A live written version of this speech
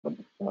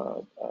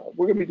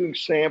we're going to be doing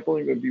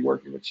sampling, we're going to be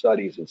working with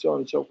studies and so on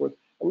and so forth.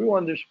 And we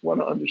want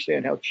to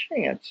understand how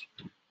chance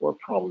or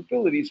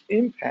probabilities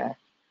impact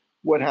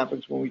what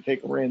happens when we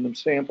take a random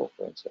sample,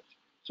 for instance.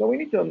 So we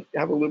need to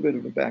have a little bit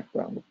of a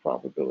background of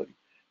probability.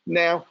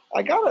 Now,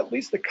 I got at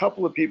least a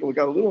couple of people who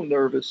got a little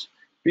nervous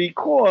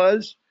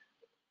because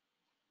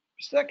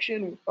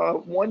section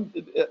assignment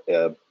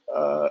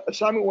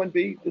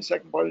 1B, the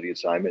second part of the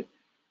assignment,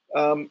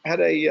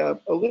 had a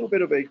little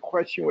bit of a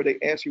question where they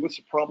asked you, what's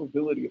the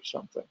probability of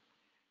something?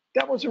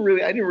 That wasn't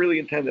really, I didn't really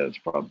intend that as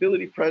a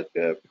probability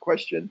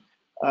question.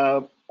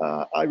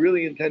 I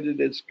really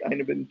intended it as kind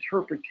of an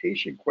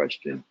interpretation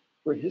question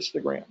for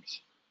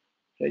histograms.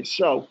 Okay,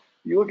 so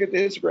you look at the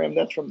histogram,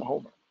 that's from the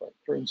homework,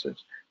 for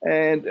instance.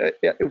 And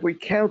if we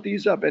count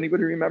these up,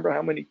 anybody remember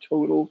how many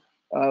total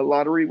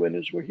lottery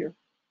winners were here?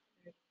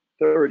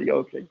 30.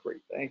 Okay,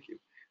 great, thank you.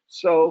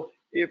 So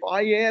if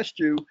I asked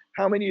you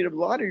how many of the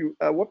lottery,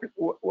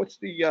 what's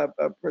the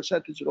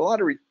percentage of the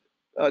lottery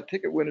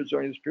ticket winners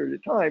during this period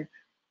of time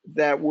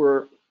that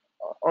were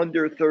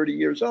under 30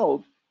 years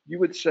old, you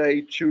would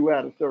say 2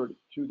 out of 30,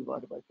 2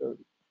 divided by 30.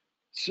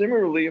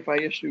 Similarly, if I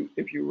asked you,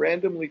 if you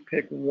randomly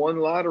pick one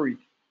lottery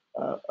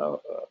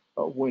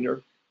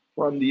winner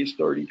from these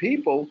 30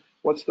 people,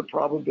 what's the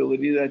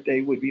probability that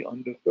they would be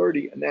under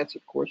 30? And that's,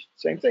 of course,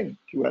 the same thing,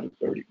 2 out of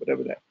 30,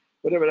 whatever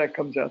that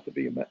comes out to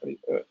be.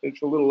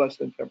 It's a little less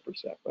than 10%,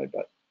 right?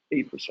 About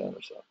 8%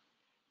 or so,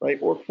 right?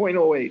 Or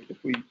 0.08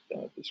 if we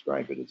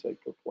describe it as a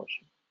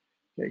proportion.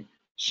 Okay.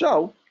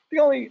 So the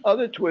only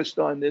other twist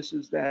on this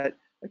is that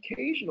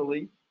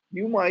occasionally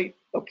you might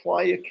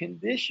apply a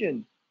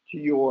condition to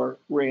your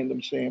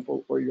random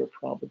sample or your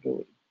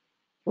probability.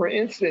 For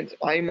instance,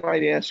 I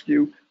might ask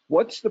you,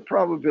 what's the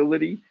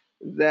probability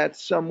that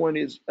someone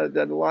is,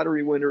 that a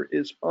lottery winner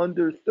is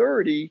under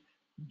 30,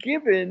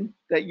 given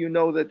that you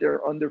know that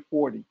they're under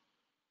 40,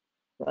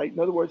 right? In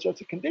other words,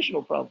 that's a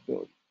conditional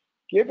probability.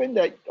 Given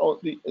that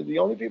the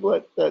only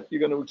people that you're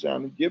going to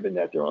examine, given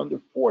that they're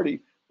under 40,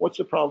 what's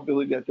the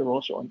probability that they're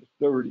also under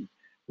 30,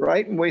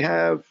 right? And we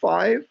have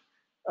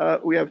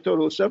we have a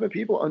total of 7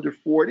 people under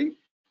 40.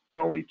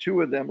 Only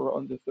 2 of them are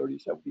under 30,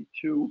 so that would be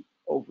 2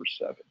 over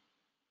 7,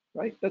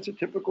 right? That's a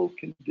typical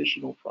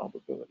conditional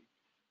probability.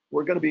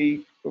 We're going to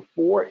be,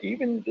 before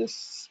even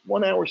this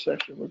 1 hour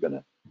session, we're going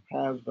to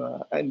have,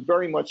 and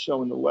very much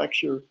so in the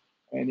lecture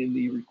and in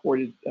the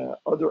recorded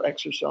other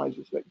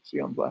exercises that you see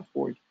on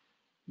Blackboard,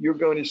 you're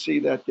going to see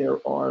that there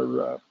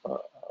are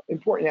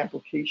important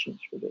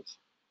applications for this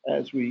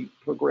as we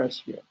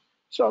progress here.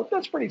 So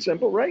that's pretty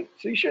simple, right?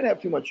 So you shouldn't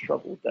have too much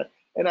trouble with that.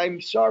 And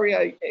I'm sorry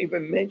I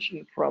even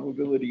mentioned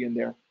probability in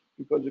there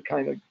because it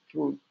kind of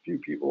threw a few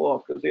people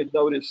off because they had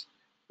noticed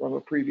from a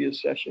previous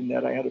session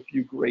that I had a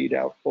few grayed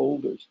out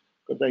folders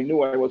because I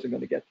knew I wasn't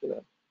going to get to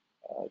them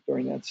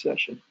during that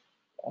session.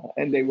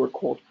 And they were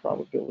called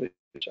probability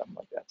or something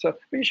like that. So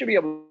but you should be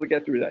able to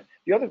get through that.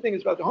 The other thing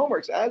is about the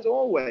homeworks, as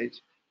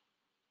always,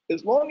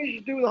 as long as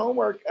you do the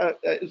homework,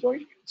 as long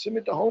as you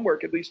submit the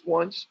homework at least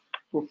once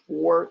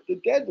before the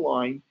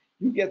deadline,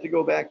 you get to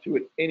go back to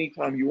it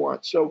anytime you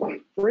want. So,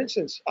 for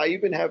instance, I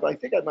even have, I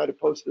think I might have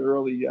posted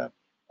early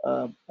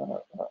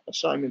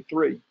assignment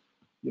 3.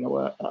 You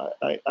know,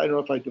 I don't know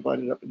if I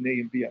divided it up in A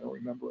and B. I don't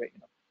remember right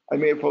now. I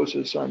may have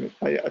posted assignment.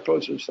 I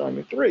posted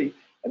assignment 3,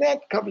 and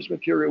that covers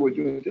material we're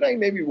doing today.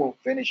 Maybe we won't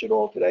finish it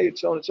all today, and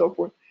so on and so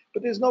forth.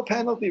 But there's no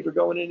penalty for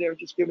going in there and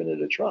just giving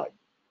it a try.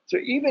 So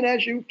even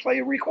as you play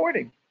a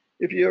recording,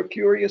 if you're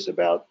curious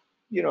about,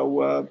 you know,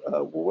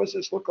 what does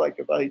this look like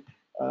if I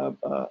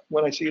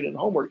when I see it in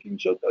homework, you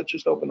can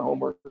just open the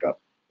homework up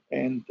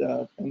and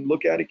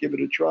look at it, give it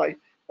a try.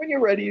 When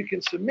you're ready, you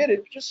can submit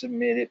it. Just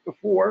submit it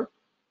before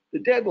the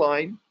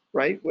deadline,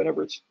 right?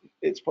 Whenever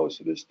it's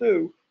posted as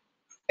due.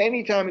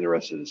 Anytime in the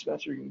rest of the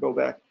semester, you can go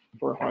back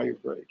for a higher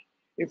grade.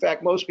 In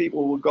fact, most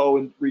people will go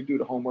and redo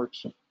the homework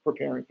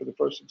preparing for the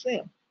first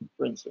exam,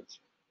 for instance.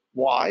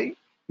 Why?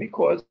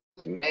 Because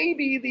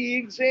maybe the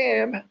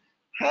exam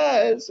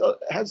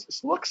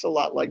looks a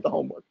lot like the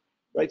homework.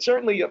 Right,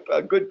 certainly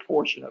a good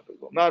portion of it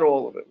will, not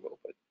all of it will,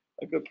 but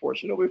a good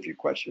portion. There'll be a few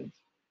questions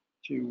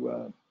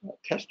to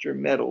test your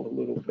mettle a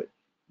little bit,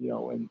 you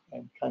know, and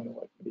kind of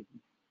like maybe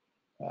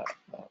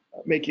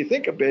make you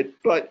think a bit.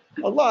 But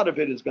a lot of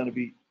it is going to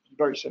be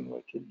very similar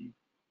to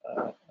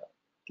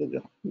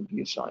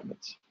the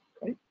assignments,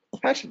 right? It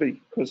has to be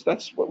because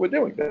that's what we're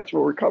doing. That's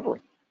what we're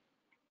covering.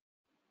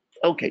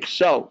 Okay,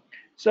 so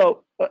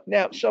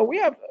now we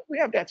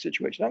have that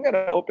situation. I'm going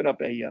to open up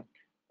a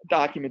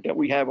document that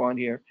we have on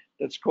here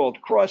that's called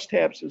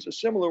crosstabs. There's a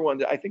similar one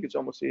that I think it's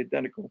almost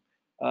identical.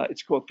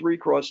 It's called 3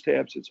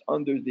 crosstabs. It's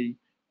under the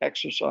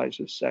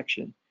exercises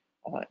section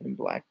in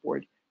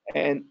Blackboard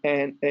and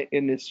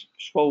in this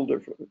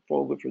folder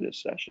for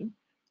this session.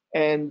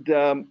 And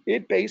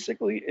it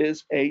basically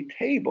is a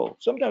table.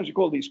 Sometimes you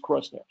call these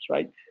crosstabs,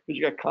 right? Because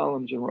you got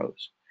columns and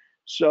rows.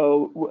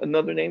 So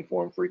another name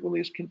for them frequently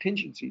is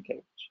contingency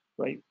tables,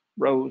 right?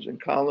 Rows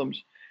and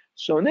columns.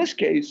 So in this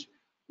case,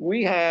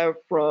 we have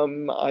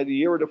from the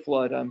year of the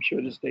flood. I'm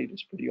sure this data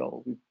is pretty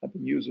old. I've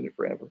been using it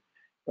forever,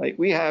 right?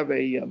 We have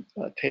a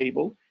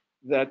table,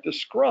 that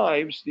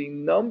describes the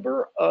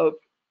number of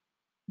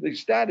the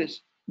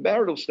status,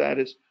 marital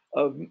status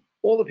of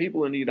all the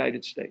people in the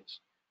United States,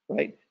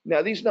 right?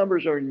 Now, these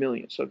numbers are in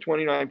millions. So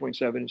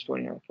 29.7 is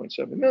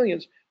 29.7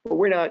 millions, but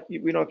we don't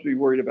have to be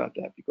worried about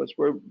that because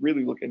we're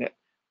really looking at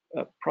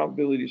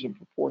probabilities and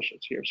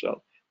proportions here.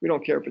 So we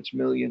don't care if it's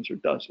millions or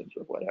dozens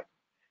or whatever,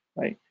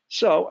 right?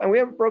 So, and we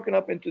have it broken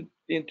up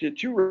into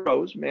two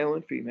rows, male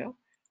and female,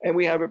 and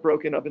we have it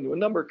broken up into a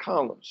number of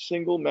columns,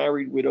 single,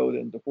 married, widowed,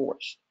 and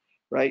divorced,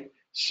 right?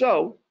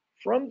 So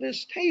from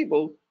this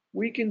table,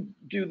 we can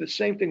do the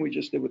same thing we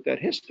just did with that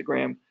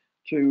histogram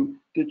to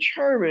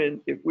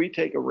determine if we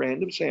take a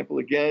random sample.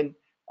 Again,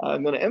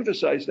 I'm going to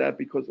emphasize that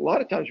because a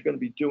lot of times you're going to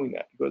be doing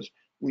that because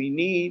we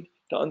need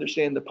to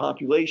understand the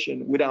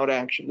population without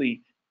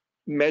actually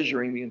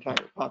measuring the entire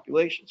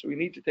population. So we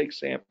need to take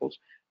samples,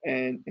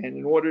 and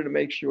in order to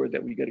make sure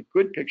that we get a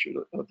good picture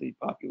of the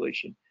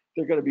population,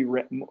 they're going to be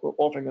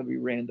often going to be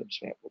random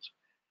samples.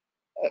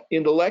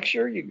 In the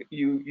lecture,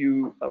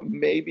 you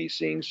may be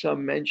seeing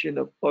some mention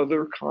of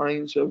other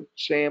kinds of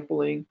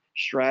sampling,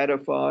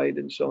 stratified,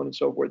 and so on and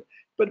so forth.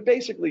 But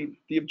basically,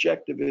 the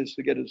objective is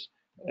to get as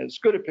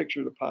good a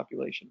picture of the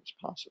population as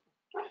possible.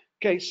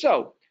 Okay,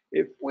 so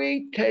if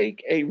we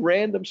take a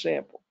random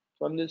sample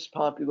from this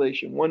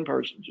population, one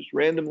person, just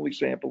randomly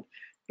sampled,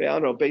 I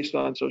don't know, based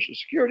on social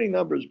security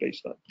numbers,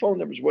 based on phone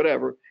numbers,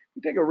 whatever,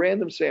 we take a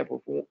random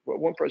sample for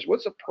one person.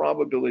 What's the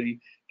probability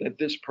that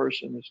this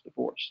person is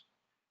divorced?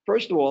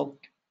 First of all,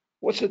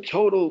 what's the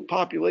total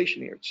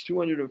population here? It's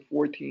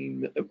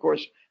 214. Of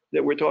course,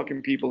 that we're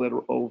talking people that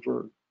are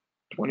over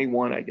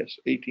 21, I guess,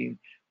 18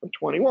 or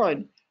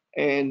 21.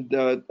 And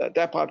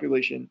that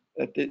population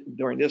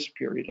during this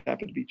period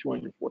happened to be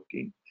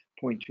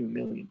 214.2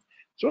 million.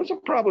 So what's the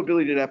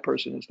probability that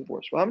person is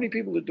divorced? Well, how many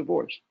people are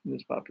divorced in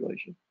this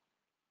population?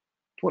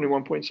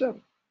 21.7,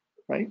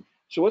 right?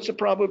 So what's the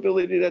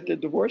probability that they're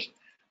divorced?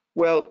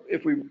 Well,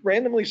 if we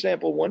randomly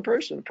sample one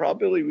person, the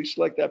probability we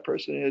select that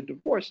person in a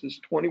divorce is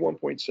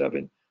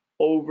 21.7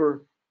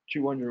 over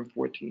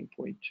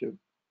 214.2. If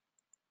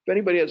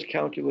anybody has a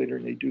calculator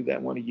and they do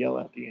that, want to yell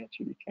out the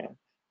answer, you can.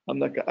 I'm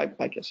not.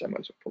 I guess I might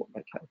as well pull up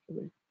my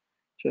calculator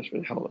just for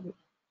the hell of it.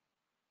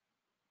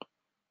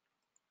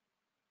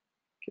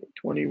 Okay,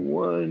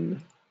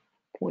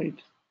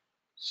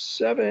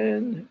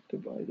 21.7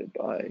 divided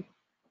by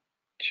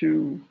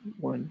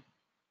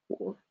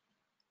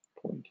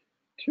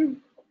 214.2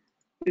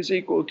 is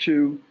equal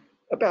to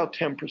about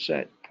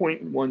 10%,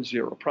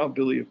 0.10,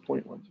 probability of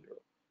 0.10,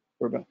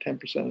 or about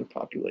 10% of the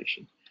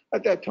population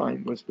at that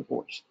time was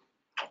divorced.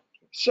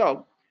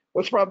 So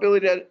what's the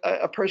probability that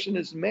a person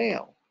is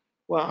male?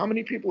 Well, how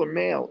many people are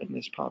male in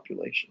this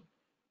population?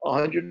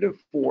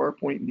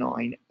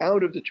 104.9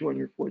 out of the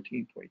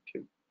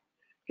 214.2.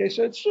 Okay,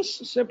 so it's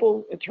just a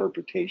simple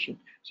interpretation.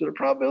 So the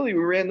probability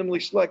we randomly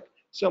select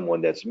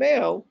someone that's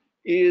male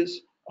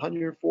is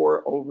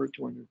 104 over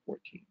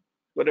 214,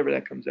 whatever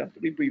that comes out to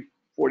be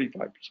 45%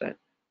 or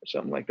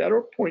something like that,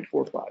 or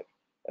 0.45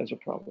 as a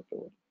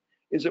probability.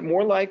 Is it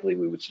more likely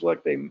we would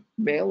select a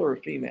male or a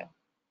female?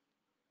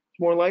 It's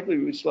more likely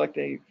we would select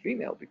a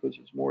female because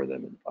there's more of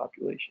them in the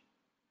population,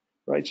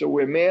 right? So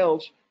where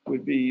males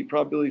would be,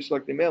 probability of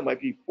selecting male might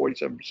be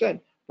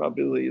 47%,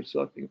 probability of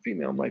selecting a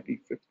female might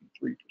be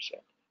 53%,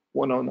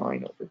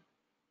 109 over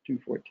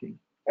 214.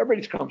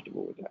 Everybody's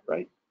comfortable with that,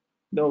 right?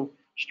 No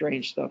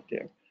strange stuff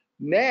there.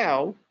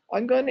 Now,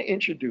 I'm going to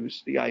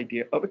introduce the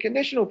idea of a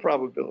conditional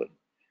probability.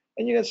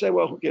 And you're going to say,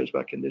 well, who cares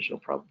about conditional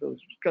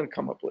probabilities? It's going to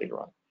come up later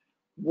on.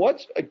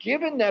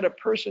 Given that a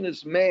person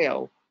is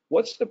male,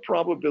 what's the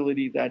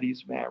probability that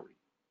he's married?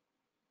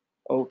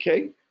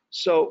 Okay,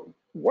 so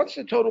what's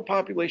the total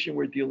population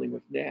we're dealing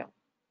with now?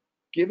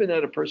 Given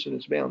that a person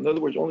is male, in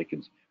other words, we're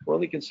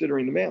only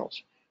considering the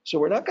males. So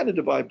we're not going to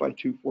divide by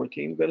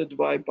 214, we're going to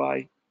divide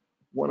by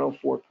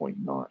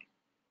 104.9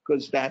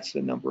 because that's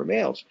the number of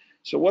males.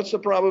 So what's the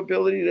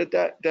probability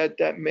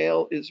that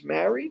male is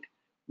married?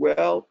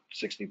 Well,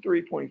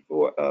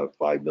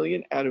 63.5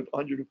 million out of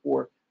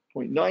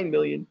 104.9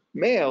 million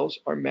males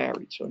are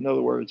married. So in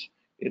other words,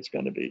 it's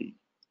going to be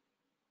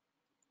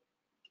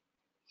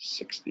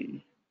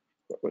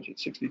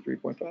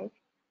 63.5?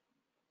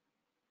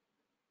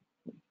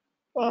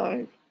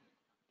 5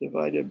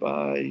 divided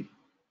by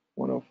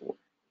 104.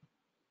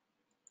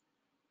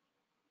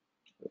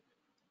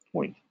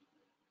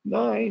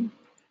 0.9,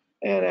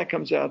 and that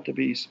comes out to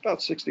be about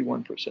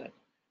 61%,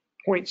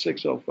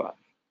 0.605.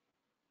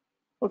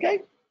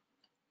 Okay,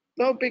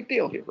 no big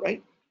deal here,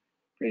 right?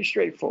 Pretty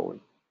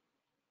straightforward.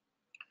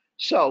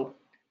 So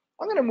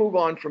I'm going to move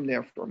on from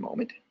there for a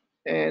moment,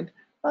 and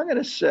I'm going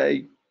to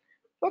say,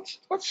 let's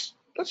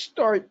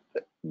start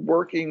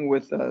working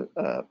with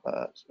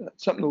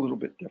something a little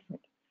bit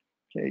different.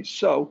 Okay,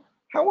 so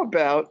how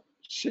about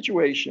a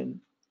situation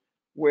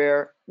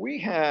where we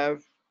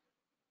have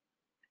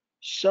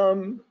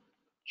some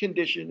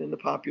condition in the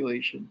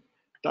population,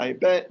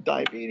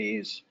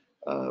 diabetes,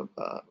 whether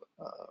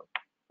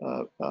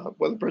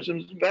the person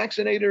is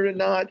vaccinated or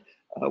not,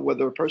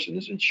 whether a person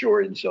is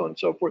insured, and so on and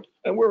so forth.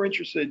 And we're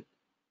interested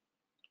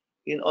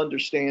in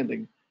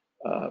understanding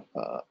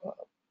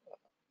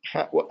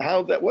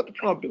what the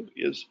probability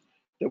is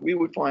that we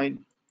would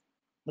find,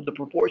 the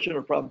proportion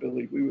of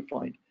probability we would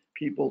find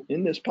people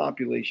in this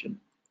population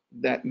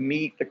that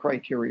meet the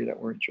criteria that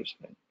we're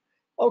interested in.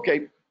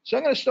 Okay, so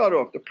I'm going to start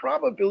off. The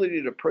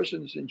probability that a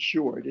person is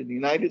insured in the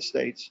United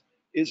States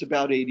is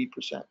about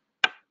 80%.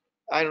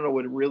 I don't know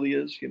what it really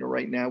is,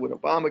 right now with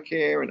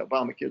Obamacare, and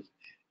Obamacare,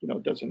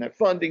 doesn't have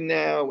funding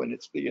now, and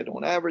they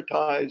don't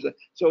advertise.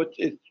 So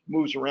it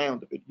moves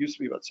around. If it used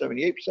to be about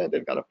 78%,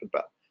 they've got up to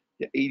about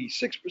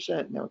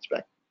 86%. Now it's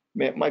back,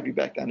 it might be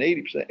back down to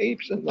 80%.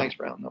 80% nice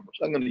round numbers.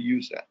 I'm going to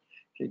use that.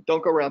 Okay,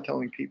 don't go around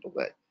telling people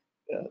that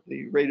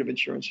the rate of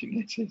insurance in the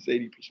United States is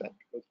 80%,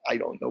 because I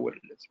don't know what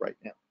it is right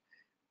now.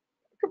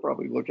 I could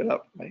probably look it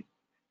up, right?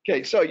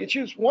 Okay, so you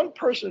choose one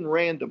person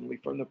randomly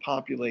from the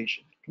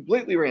population,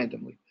 completely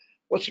randomly.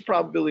 What's the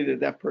probability that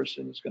that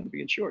person is going to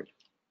be insured?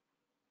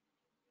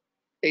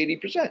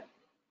 80%,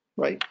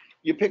 right?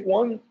 You pick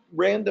one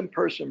random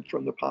person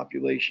from the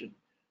population.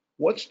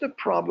 What's the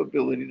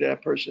probability that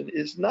that person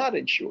is not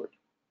insured?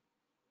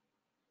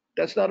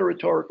 That's not a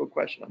rhetorical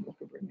question. I'm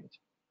looking for an answer.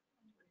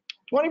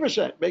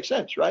 20% makes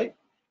sense, right?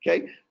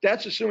 Okay,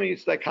 that's assuming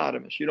it's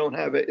dichotomous. You don't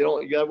have it.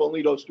 You have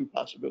only those two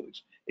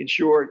possibilities: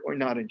 insured or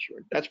not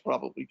insured. That's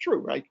probably true,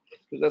 right?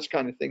 Because that's the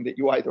kind of thing that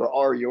you either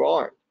are or you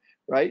aren't,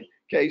 right?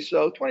 Okay,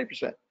 so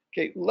 20%.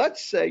 Okay,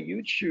 let's say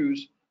you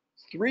choose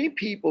 3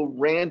 people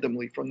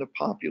randomly from the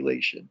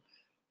population.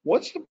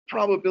 What's the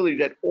probability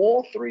that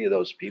all 3 of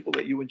those people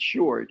that you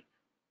insured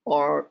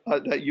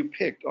that you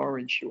picked are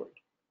insured?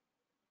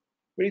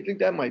 What do you think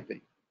that might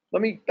be?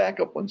 Let me back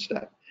up one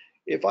step.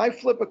 If I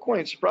flip a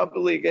coin, it's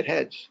probably get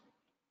heads.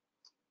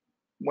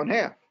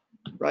 1/2,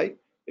 right?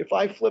 If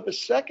I flip a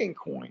second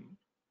coin,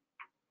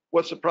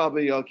 what's the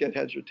probability I'll get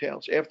heads or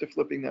tails after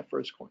flipping that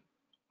first coin?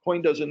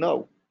 Coin doesn't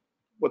know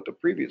what the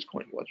previous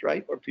coin was,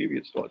 right? Or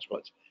previous toss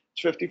was.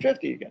 It's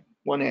 50-50 again,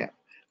 1/2.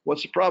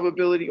 What's the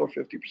probability, or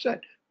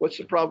 50%? What's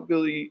the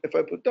probability if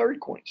I put third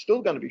coin?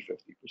 Still going to be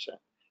 50%.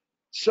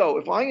 So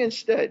if I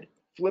instead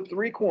flip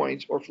 3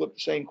 coins or flip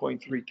the same coin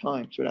 3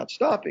 times without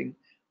stopping,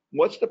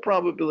 what's the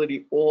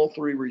probability all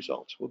 3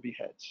 results will be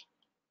heads?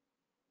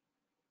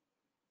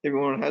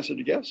 Everyone has a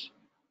guess,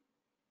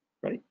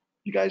 right?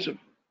 You guys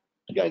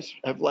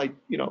have like,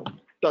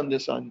 done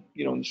this on,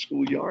 in the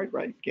schoolyard,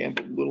 right?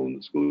 Gambled a little in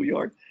the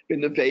schoolyard,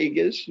 been to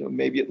Vegas,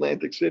 maybe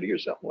Atlantic City or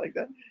something like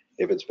that.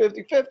 If it's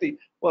 50-50,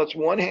 well, it's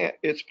 1/2,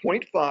 it's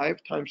 0.5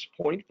 times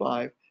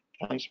 0.5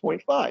 times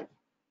 0.5.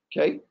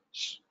 Okay,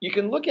 you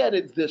can look at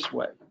it this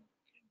way.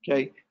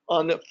 Okay,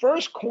 on the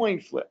first coin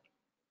flip,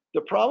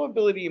 the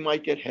probability you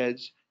might get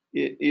heads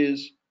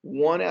is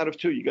 1 out of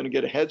 2. You're going to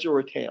get a heads or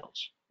a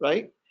tails,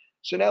 right?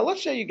 So now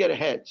let's say you get a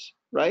heads,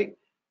 right?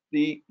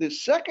 The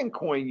second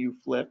coin you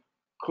flip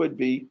could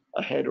be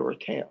a head or a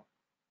tail,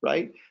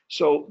 right?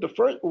 So the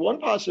first one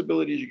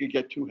possibility is you could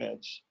get 2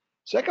 heads.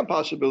 Second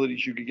possibility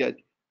is you could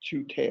get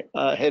 2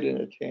 head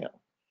and a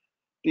tail.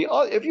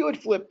 If you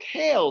had flipped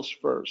tails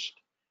first,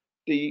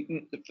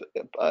 the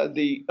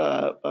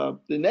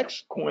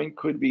next coin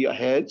could be a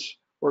heads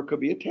or it could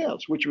be a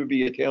tails, which would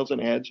be a tails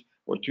and heads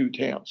or 2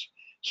 tails.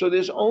 So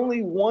there's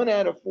only 1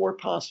 out of 4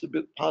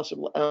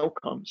 possible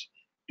outcomes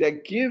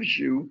that gives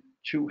you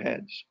 2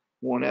 heads.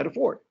 1 out of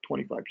 4,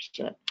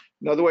 25%.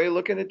 Another way of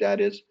looking at that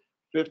is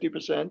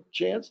 50%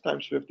 chance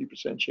times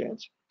 50%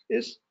 chance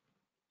is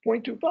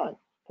 0.25.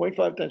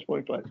 0.5 times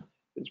 0.5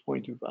 is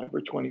 0.25, or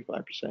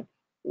 25%,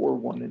 or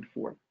 1 in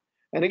 4.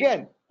 And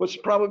again, what's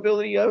the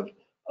probability of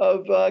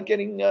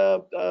getting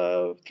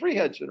 3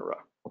 heads in a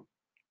row?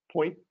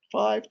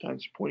 0.5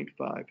 times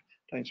 0.5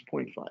 times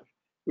 0.5,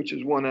 which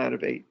is 1 out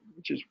of 8,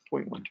 which is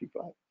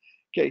 0.125.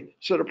 Okay,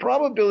 so the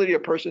probability a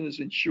person is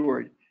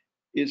insured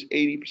is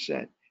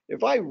 80%.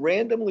 If I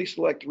randomly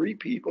select 3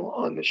 people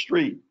on the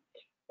street,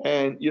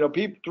 and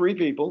 3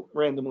 people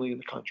randomly in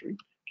the country,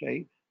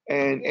 okay,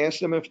 and ask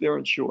them if they're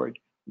insured,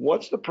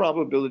 what's the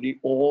probability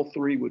all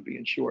 3 would be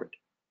insured?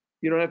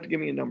 You don't have to give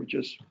me a number,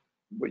 just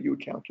what you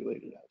would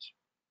calculate it as.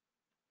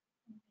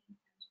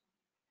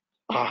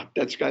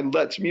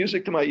 That's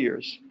music to my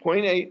ears.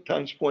 0.8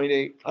 times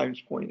 0.8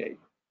 times 0.8.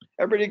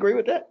 Everybody agree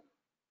with that?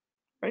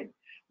 Right?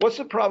 What's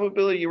the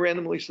probability you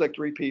randomly select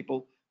 3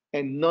 people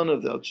and none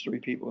of those 3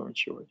 people are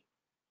insured?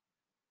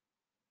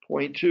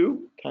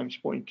 0.2 times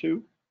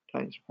 0.2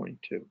 times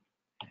 0.2.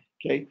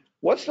 Okay.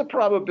 What's the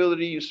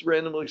probability you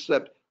randomly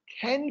select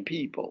 10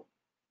 people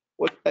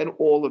and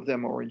all of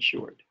them are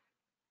insured?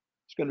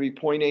 It's going to be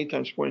 0.8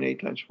 times 0.8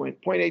 times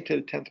 0.8 to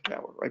the 10th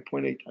power, right?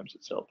 0.8 times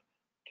itself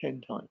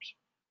 10 times.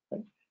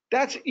 Right?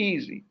 That's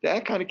easy.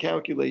 That kind of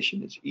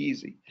calculation is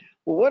easy.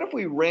 Well, what if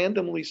we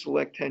randomly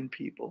select 10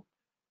 people?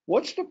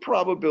 What's the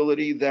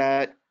probability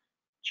that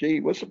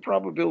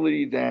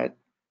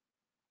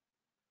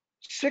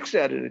 6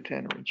 out of the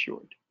 10 are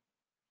insured?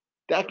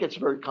 That gets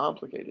very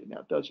complicated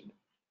now, doesn't it?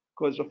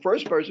 Because the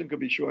first person could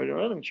be insured or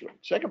uninsured.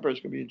 Second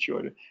person could be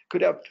insured.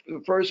 Could have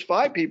the first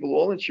 5 people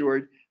all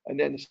insured, and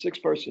then the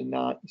 6th person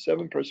not. The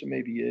 7th person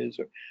maybe is,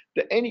 or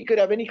could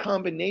have any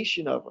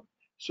combination of them.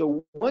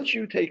 So once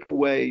you take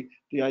away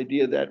the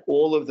idea that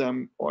all of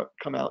them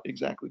come out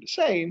exactly the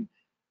same,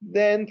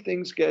 then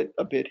things get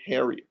a bit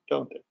hairy,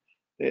 don't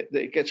they?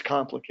 It gets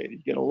complicated.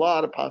 You get a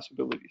lot of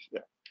possibilities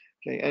there.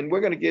 Okay, and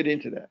we're going to get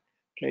into that.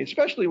 Okay,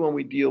 especially when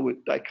we deal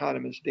with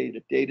dichotomous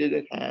data, data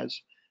that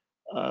has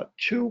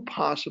two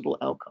possible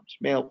outcomes: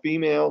 male,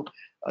 female,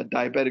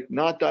 diabetic,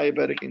 not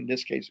diabetic. In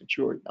this case,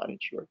 insured, not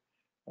insured.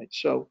 Right.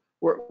 So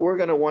we're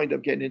going to wind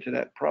up getting into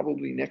that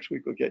probably next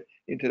week. We'll get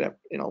into that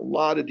in a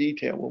lot of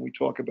detail when we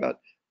talk about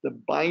the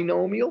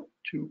binomial,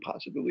 two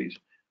possibilities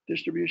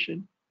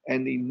distribution,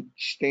 and the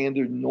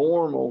standard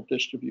normal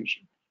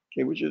distribution,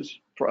 okay, which is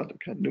for other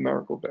kind of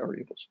numerical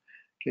variables.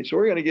 Okay, so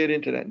we're going to get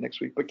into that next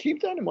week, but keep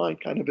that in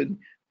mind kind of in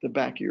the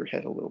back of your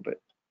head a little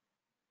bit.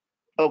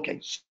 Okay,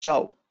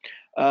 so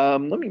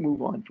let me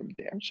move on from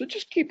there. So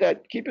just keep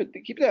that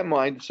in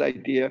mind, this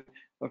idea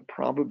of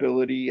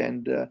probability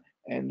and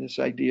this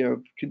idea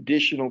of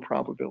conditional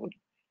probability.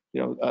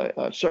 You know,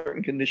 a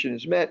certain condition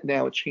is met,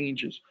 now it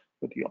changes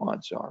what the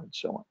odds are, and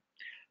so on.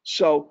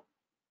 So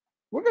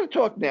we're going to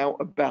talk now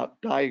about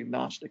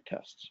diagnostic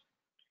tests.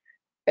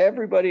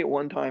 Everybody at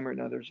one time or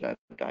another has had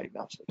a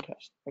diagnostic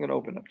test. I'm going to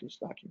open up this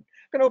document.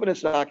 I'm going to open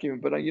this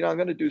document, but I'm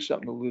going to do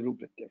something a little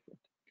bit different.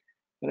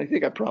 And I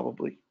think I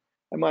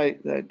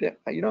might,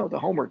 the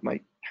homework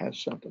might have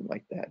something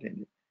like that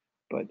in it.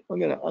 But I'm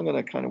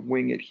gonna kind of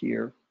wing it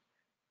here,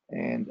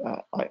 and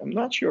I'm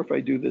not sure if I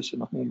do this in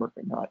the homework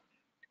or not.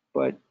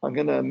 But I'm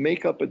gonna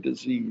make up a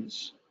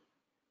disease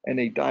and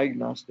a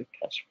diagnostic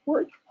test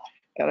for it.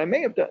 And I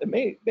may have done,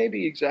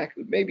 maybe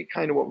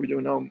kind of what we're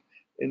doing now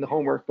in the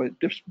homework, but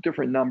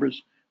different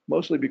numbers,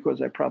 mostly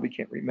because I probably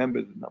can't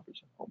remember the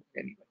numbers in homework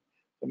anyway.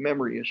 The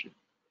memory issue.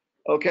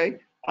 Okay,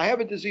 I have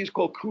a disease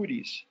called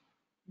cooties.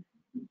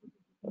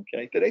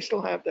 Okay, did they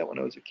still have that when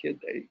I was a kid?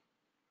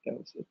 That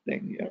was the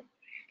thing, yeah.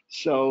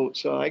 So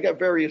I got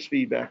various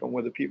feedback on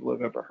whether people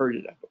have ever heard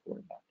of that before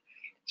or not.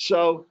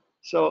 So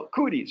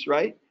cooties,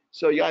 right?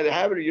 So you either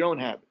have it or you don't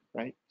have it,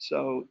 right?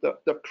 So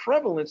the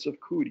prevalence of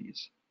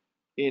cooties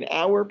in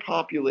our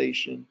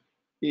population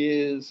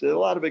is a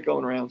lot of it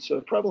going around. So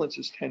the prevalence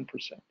is 10%,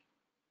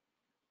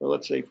 or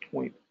let's say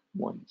 0.10.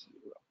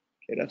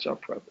 Okay, that's our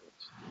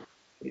prevalence.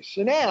 Okay,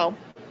 so now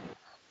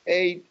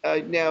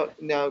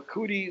now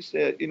cooties,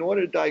 in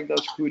order to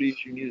diagnose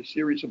cooties, you need a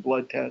series of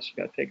blood tests. You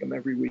got to take them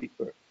every week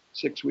for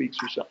 6 weeks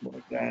or something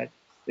like that.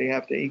 They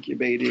have to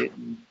incubate it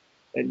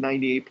at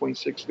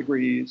 98.6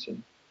 degrees,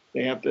 and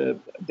they have to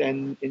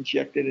then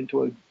inject it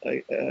into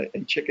a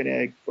chicken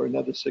egg for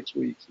another 6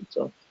 weeks. And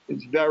so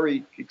it's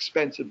very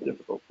expensive,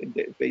 difficult, and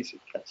basic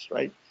tests,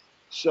 right?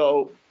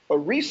 So a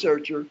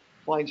researcher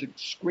finds a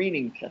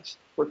screening test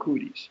for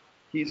cooties.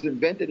 He's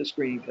invented a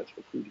screening test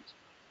for cooties.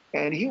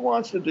 And he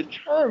wants to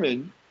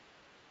determine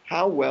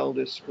how well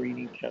this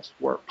screening test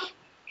works.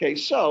 Okay,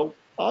 so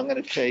I'm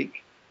going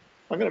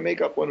to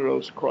make up one of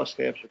those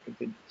crosstabs or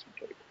contingency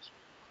tables.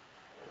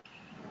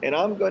 And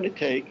I'm going to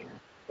take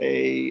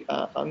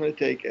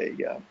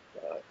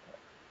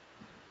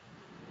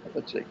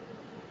let's see.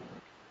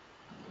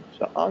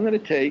 So I'm going to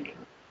take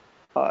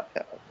a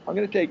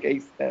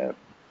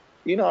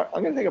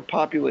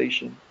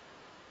population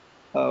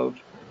of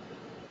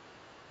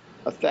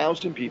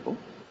 1,000 people.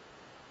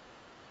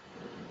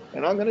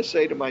 And I'm going to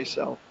say to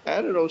myself,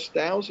 out of those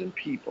 1,000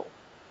 people,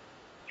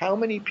 how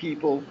many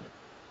people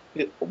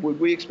would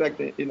we expect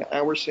in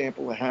our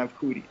sample to have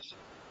cooties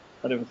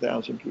out of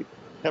 1,000 people?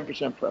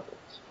 10%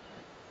 prevalence.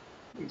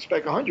 We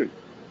expect 100,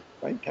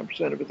 right?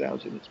 10% of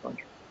 1,000 is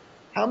 100.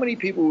 How many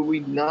people would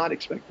we not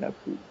expect to have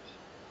cooties?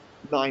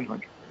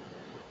 900.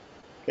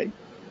 Okay.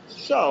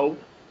 So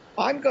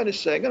I'm going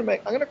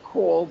to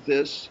call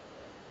this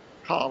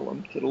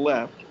column to the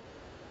left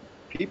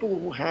people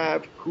who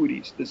have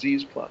cooties,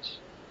 disease plus,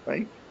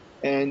 right?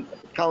 And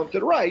column to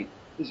the right,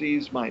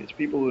 disease minus,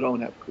 people who don't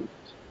have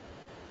cooties,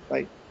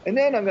 right? And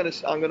then I'm going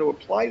to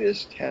apply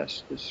this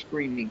test, this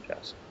screening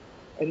test,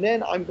 and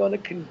then I'm going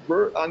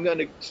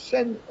to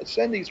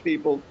send these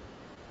people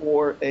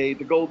for the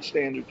gold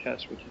standard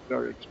test, which is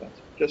very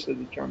expensive, just to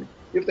determine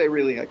if they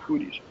really had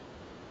cooties.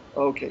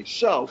 Okay,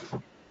 so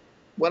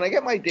when I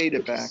get my data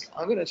back,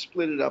 I'm going to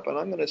split it up, and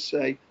I'm going to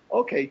say,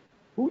 okay,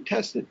 who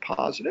tested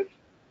positive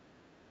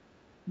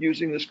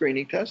using the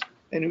screening test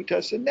and who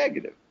tested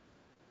negative?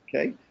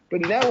 Okay,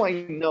 but now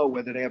I know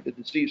whether they have the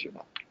disease or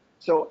not.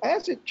 So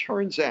as it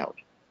turns out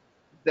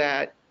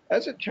that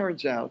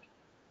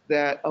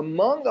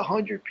among the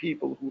 100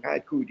 people who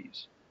had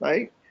cooties,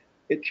 right,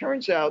 it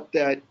turns out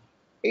that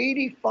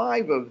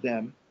 85 of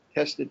them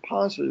tested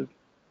positive,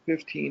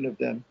 15 of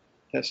them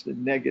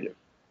tested negative,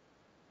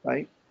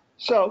 right?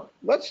 So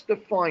let's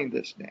define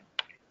this now.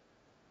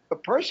 A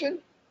person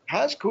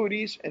has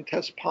cooties and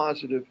tests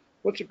positive.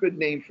 What's a good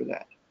name for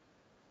that?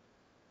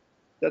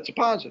 That's a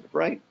positive,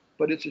 right?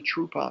 But it's a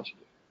true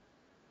positive,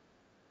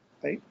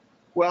 right?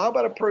 Well, how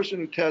about a person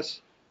who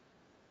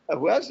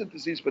has the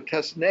disease but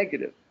tests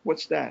negative?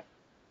 What's that?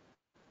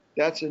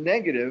 That's a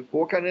negative.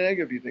 What kind of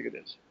negative do you think it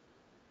is?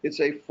 It's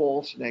a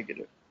false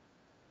negative.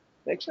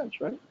 Makes sense,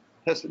 right?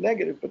 Tested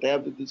negative, but they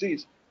have the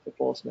disease. It's a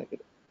false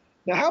negative.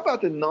 Now, how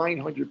about the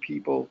 900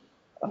 people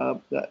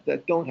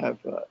that don't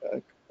have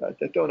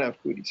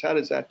cooties? How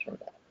does that turn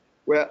out?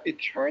 Well, it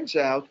turns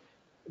out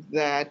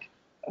that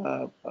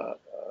uh, uh,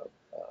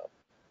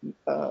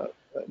 uh,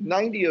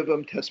 90 of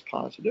them test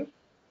positive,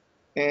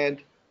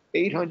 and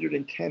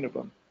 810 of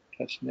them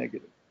test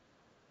negative.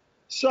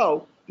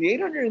 So the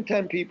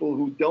 810 people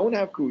who don't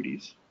have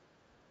cooties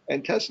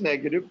and test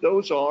negative,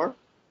 those are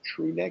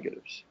true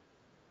negatives.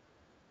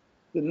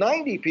 The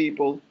 90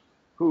 people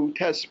who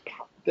test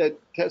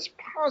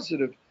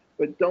positive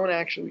but don't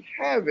actually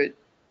have it,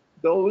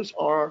 those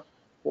are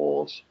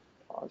false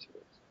positives.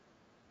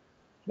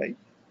 Okay,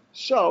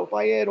 so if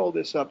I add all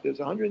this up, there's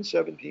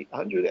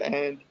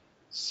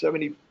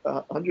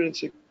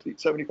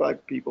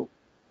 175 people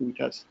who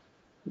test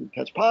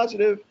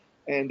positive,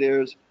 and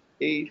there's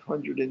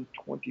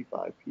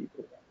 825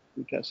 people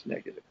who test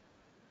negative.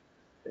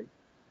 Okay,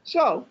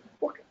 so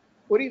what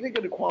do you think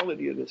of the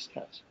quality of this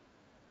test?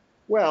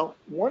 Well,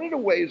 one of the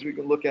ways we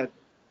can look at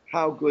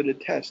how good a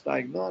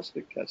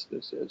diagnostic test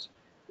this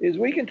is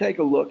we can take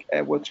a look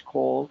at what's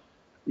called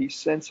the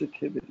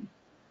sensitivity.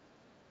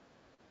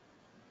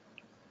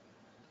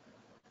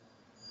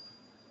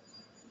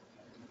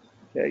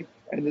 Okay,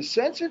 and the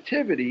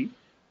sensitivity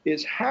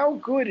is how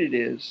good it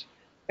is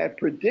at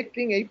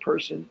predicting a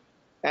person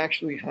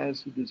actually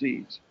has the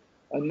disease.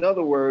 In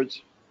other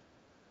words,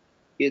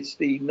 it's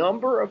the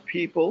number of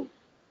people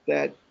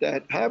that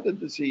have the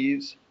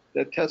disease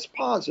that test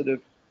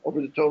positive over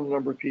the total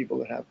number of people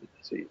that have the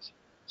disease.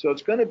 So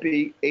it's going to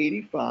be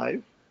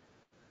 85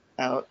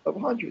 out of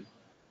 100.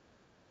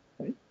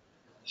 Right?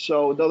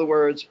 So in other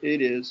words,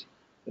 it is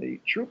the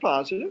true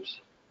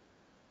positives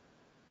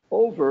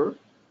over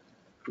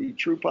the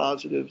true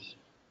positives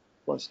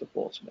plus the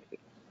false negative.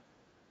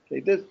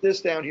 Okay,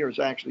 this down here is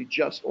actually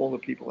just all the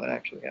people that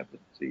actually have the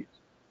disease.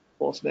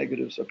 False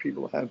negatives are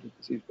people who have the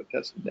disease but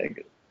tested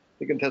negative.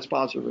 They can test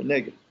positive or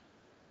negative.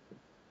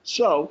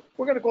 So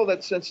we're going to call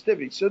that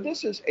sensitivity. So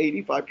this is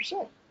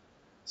 85%.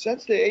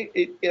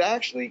 Sensitivity, it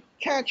actually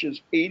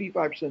catches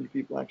 85% of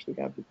people actually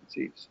have the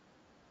disease.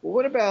 Well,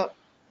 what about,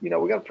 we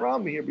got a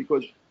problem here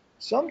because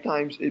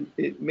sometimes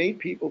it made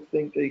people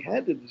think they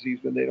had the disease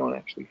when they don't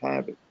actually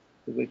have it,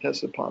 because they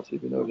tested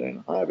positive even though they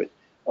don't have it.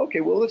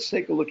 Okay, well, let's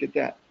take a look at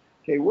that.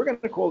 Okay, we're going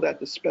to call that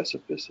the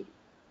specificity.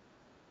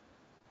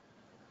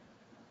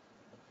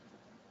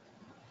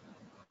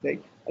 Okay,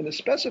 and the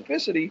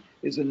specificity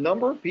is the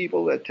number of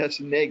people that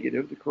test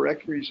negative, the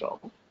correct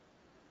result,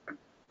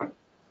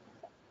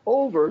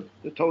 over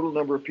the total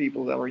number of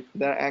people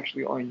that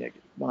actually are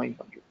negative,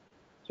 900.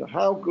 So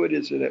how good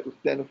is it at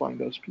identifying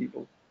those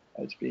people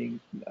as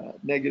being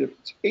negative?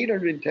 It's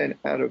 810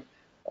 out of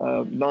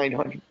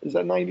 900. Is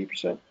that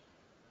 90%?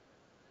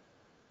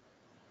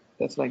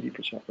 That's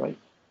 90%, right?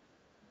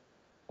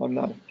 I'm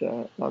not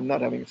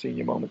having a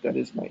senior moment. That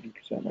is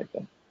 90% right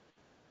there.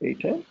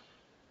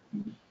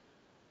 810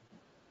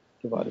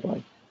 divided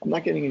by. I'm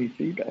not getting any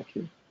feedback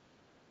here.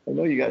 I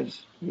know you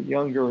guys are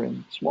younger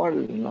and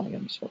smarter than I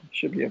am, so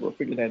should be able to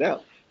figure that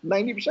out.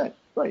 90%,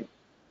 right?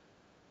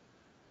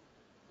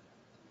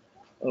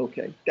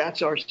 Okay,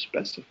 that's our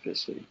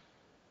specificity.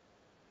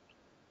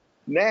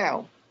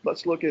 Now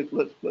let's look at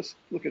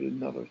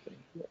another thing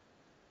here.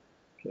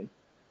 Okay,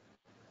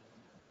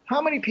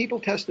 how many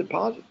people tested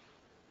positive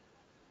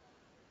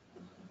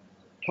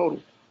total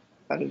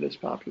out of this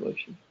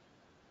population?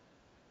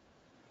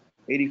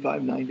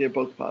 85, 90, they're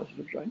both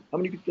positives, right? How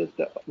many people test?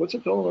 What's the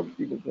total number of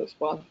people test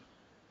positive?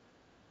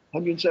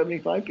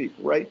 175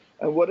 people, right?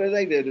 And what are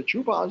they? They're the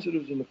true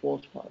positives and the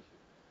false positives.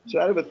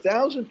 So out of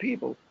 1,000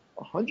 people,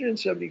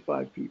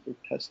 175 people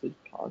tested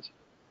positive.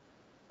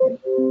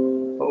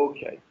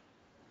 Okay.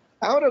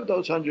 Out of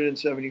those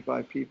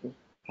 175 people,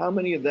 how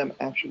many of them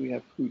actually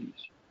have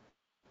cooties?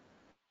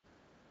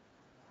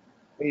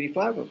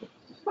 85 of them.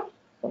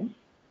 Right?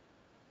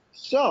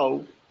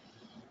 So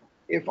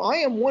if I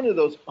am one of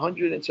those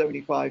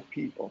 175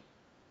 people,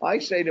 I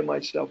say to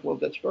myself, well,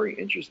 that's very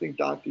interesting,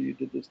 doctor. You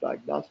did this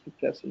diagnostic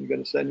test and you're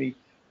going to send me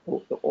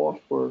off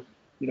for,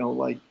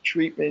 like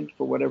treatment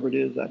for whatever it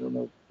is. I don't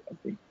know. I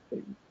think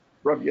they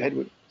rub your head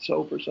with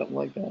soap or something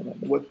like that. I don't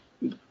know what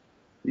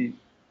the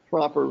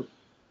proper,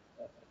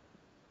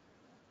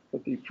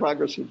 what the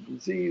progress of the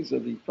disease or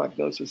the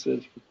prognosis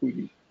is for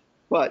cooties.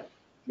 But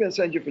it's going to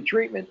send you for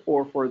treatment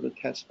or for the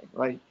testing,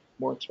 right?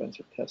 More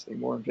expensive testing,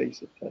 more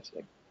invasive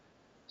testing.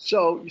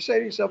 So you say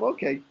to yourself,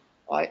 okay,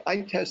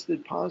 I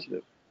tested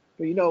positive.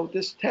 But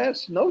this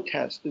test, no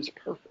test is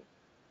perfect,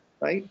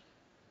 right?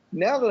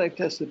 Now that I've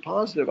tested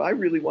positive, I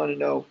really want to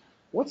know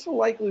what's the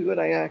likelihood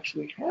I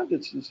actually have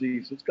this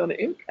disease. It's going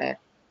to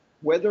impact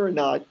whether or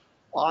not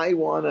I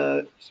want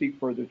to seek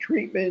further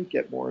treatment,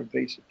 get more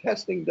invasive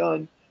testing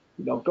done,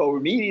 go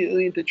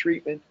immediately into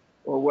treatment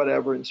or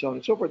whatever, and so on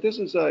and so forth. This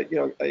is a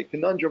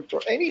conundrum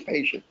for any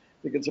patient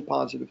that gets a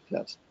positive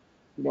test,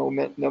 no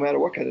matter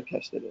what kind of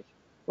test it is,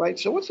 right?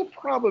 So what's the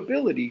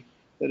probability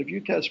that if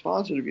you test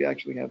positive, you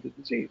actually have the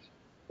disease?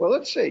 Well,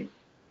 let's see.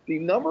 The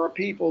number of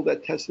people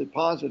that tested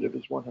positive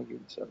is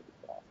 175.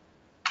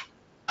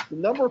 The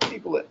number of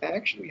people that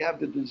actually have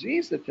the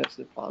disease that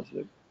tested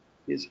positive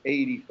is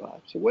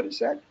 85. So what is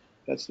that?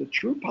 That's the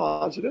true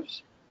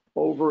positives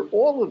over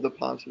all of the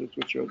positives,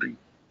 which are the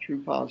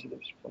true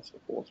positives plus the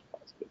false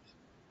positives.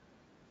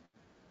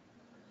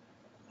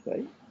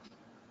 Okay.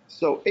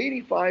 So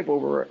 85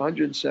 over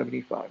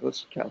 175.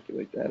 Let's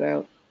calculate that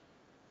out.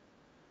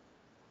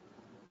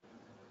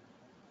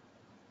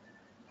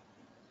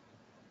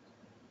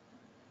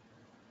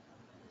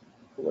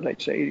 What did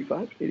I say?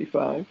 85?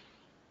 85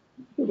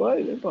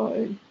 divided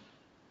by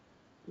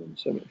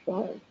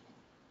 175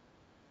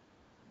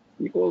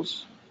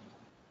 equals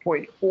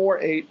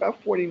 0.48,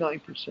 about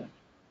 49%.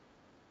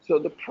 So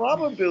the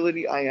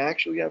probability I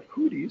actually have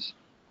cooties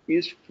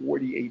is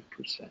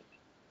 48%.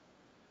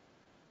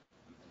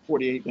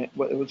 48,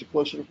 what was it,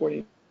 closer to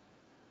 48?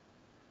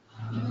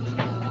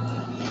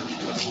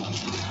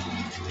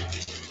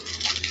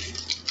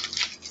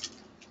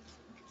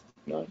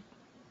 No,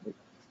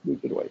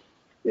 moved it away.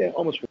 Yeah,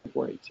 almost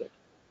 486.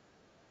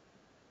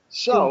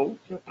 So,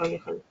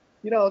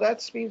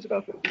 that means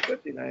about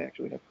 50-50, and I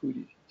actually have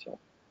cooties. So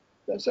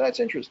that's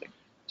interesting.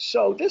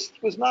 So this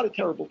was not a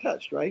terrible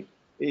test, right?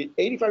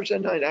 85% of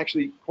the time it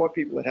actually caught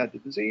people that had the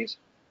disease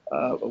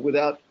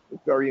without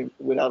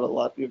a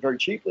lot, very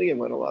cheaply, and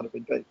without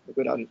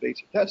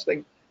invasive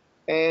testing.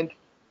 And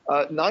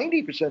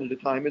 90% of the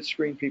time it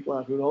screened people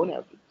out who don't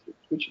have the disease,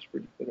 which is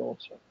pretty good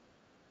also.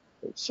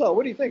 So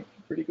what do you think?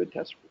 Pretty good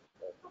test for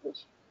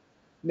this.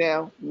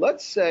 Now,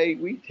 let's say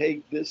we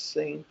take this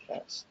same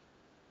test.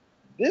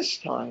 This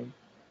time,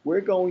 we're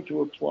going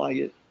to apply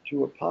it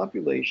to a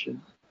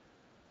population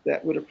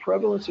that with a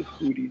prevalence of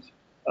cooties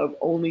of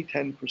only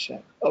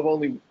 10%, of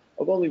only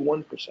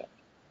 1%.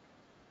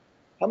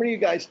 How many of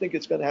you guys think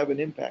it's going to have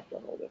an impact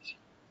on all this?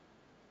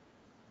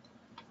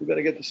 We're going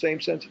to get the same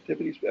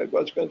sensitivities.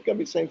 Well, it's going to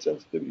be the same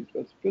sensitivity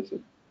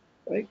specificity,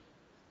 right?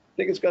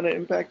 Think it's going to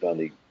impact on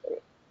the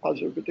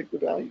positive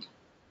predictive values?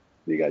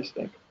 What do you guys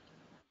think?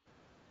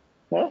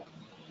 Huh?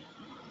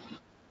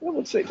 Well,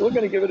 let's see. We're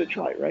going to give it a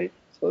try, right?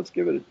 So let's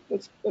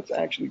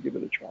actually give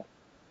it a try.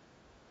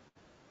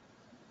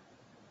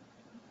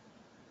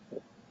 I'm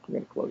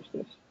going to close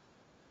this.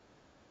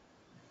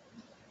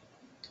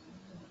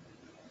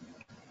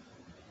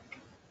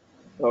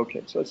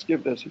 Okay, so let's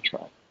give this a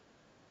try.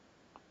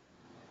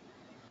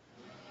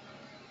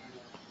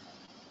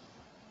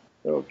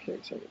 Okay,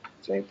 so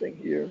same thing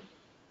here.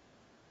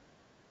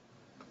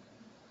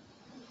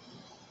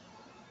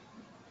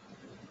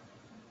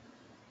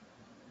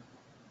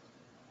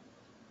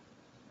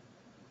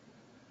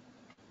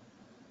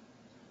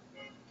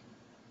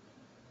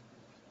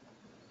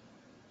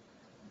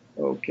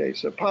 Okay,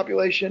 so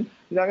population,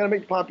 you're not going to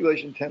make the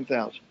population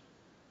 10,000.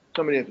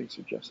 Somebody I think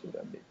suggested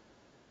that maybe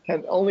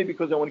 10, only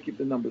because I want to keep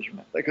the numbers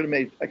right. I could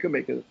make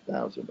it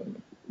 1,000, but I'm going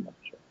to keep the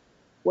numbers right.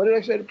 What did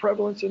I say the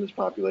prevalence in this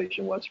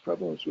population was?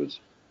 Prevalence was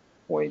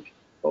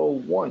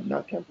 0.01,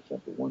 not 10%,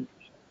 but 1%.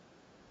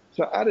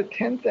 So out of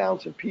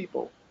 10,000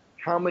 people,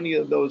 how many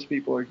of those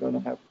people are going to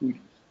have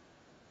cooties?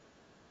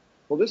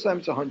 Well, this time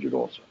it's 100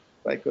 also,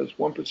 right? Because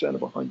 1%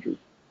 of 100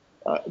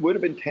 would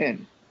have been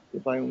 10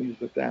 if I only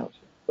used 1,000.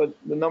 But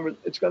the number,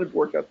 it's going to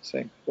work out the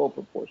same, it's all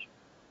proportional.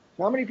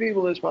 How many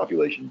people in this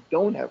population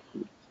don't have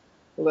cooties?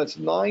 Well, that's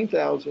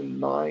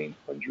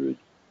 9,900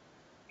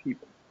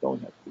 people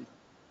don't have cooties.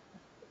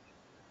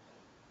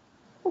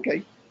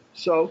 Okay,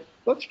 so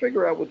let's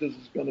figure out what this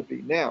is going to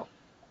be. Now,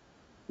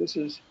 this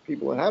is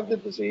people that have the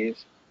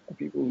disease and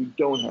people who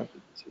don't have the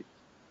disease.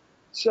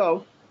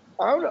 So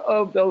out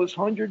of those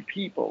 100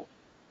 people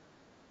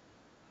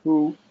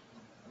who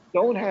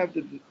don't have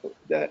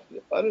out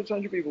of those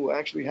 100 people who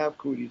actually have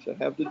cooties that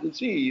have the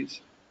disease,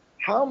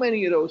 how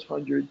many of those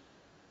 100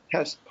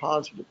 test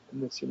positive in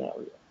this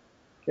scenario?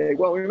 Okay,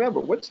 well, remember,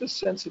 what's the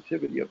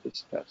sensitivity of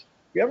this test?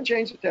 We haven't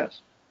changed the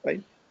test,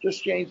 right?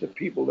 Just changed the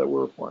people that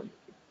we're applying it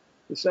to.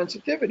 The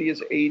sensitivity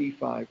is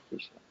 85%.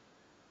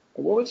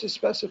 And what was the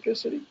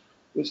specificity?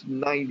 It was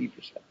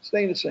 90%,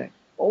 staying the same.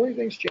 Only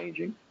thing's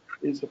changing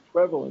is the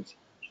prevalence.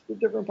 Just a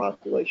different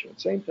population,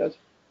 same test,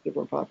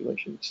 different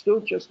population. It's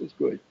still just as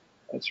good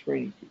as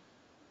screening people.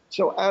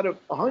 So out of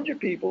 100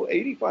 people,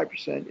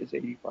 85% is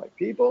 85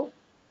 people,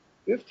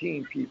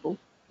 15 people.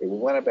 And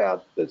what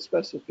about the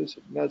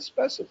specificity? Now,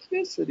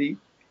 specificity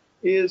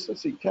is,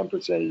 let's see,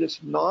 10% of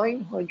this,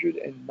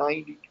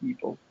 990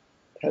 people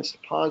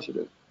test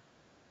positive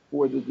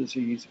for the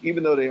disease,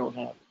 even though they don't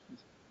have it.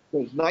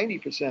 There's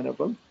 90% of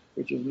them,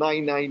 which is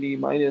 990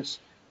 minus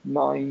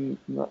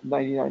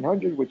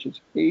 9,900, which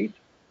is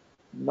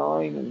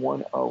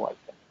 8,910, I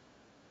think.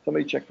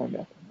 Somebody check my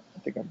math. I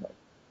think I'm right.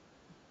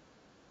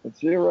 It's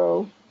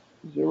 0,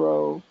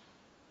 0,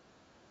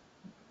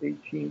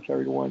 18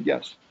 carried to 1.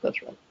 Yes,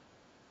 that's right.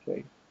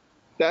 Okay.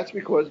 That's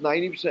because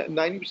 90% of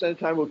the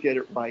time we'll get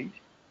it right,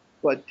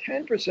 but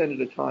 10% of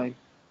the time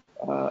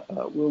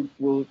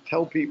we'll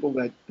tell people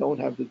that don't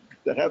have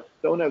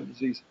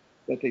disease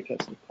that they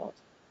tested positive.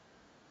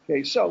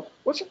 Okay, so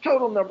what's the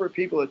total number of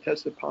people that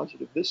tested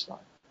positive this time?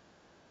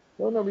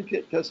 The total number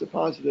that tested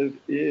positive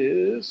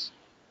is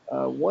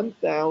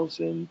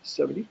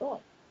 1,075.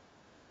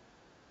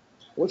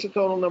 What's the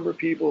total number of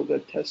people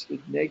that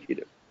tested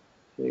negative?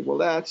 Okay, well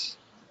that's,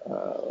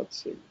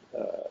 let's see,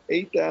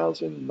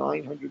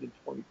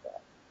 8,925.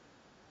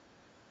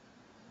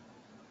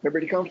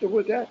 Everybody comfortable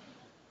with that?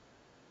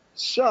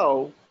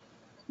 So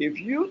if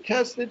you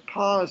tested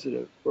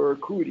positive for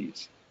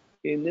cooties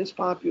in this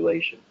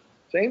population,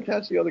 same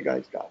test the other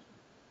guys got.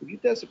 If you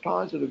tested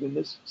positive in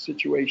this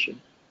situation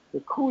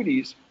for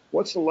cooties,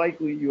 what's the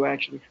likelihood you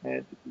actually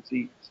had the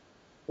disease?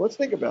 Let's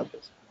think about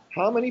this.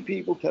 How many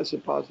people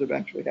tested positive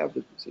actually have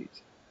the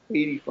disease?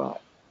 85.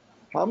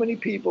 How many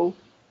people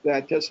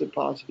that tested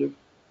positive,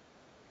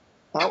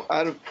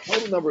 out of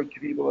total number of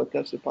people that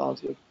tested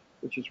positive,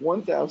 which is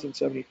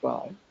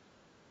 1,075,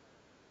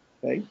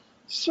 okay?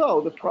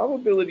 So the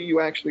probability you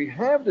actually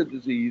have the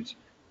disease,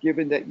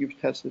 given that you've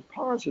tested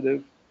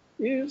positive,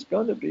 is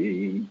going to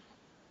be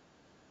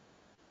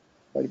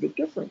quite a bit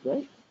different,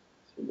 right?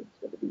 So it's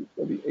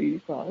going to be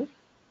 85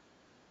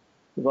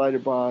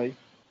 divided by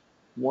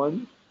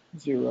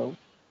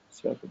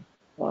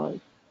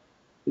 1075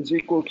 is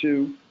equal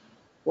to,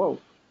 whoa,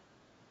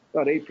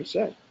 about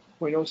 8%,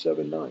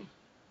 0.079.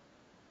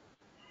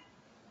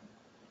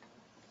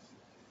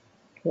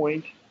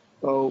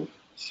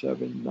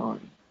 0.079.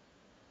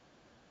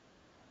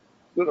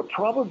 So the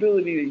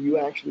probability that you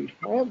actually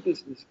have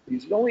this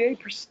disease is only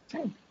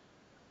 8%.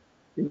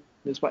 In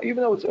this,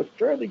 even though it's a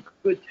fairly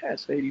good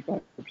test,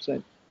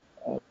 85%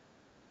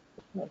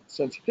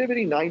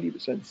 sensitivity,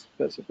 90%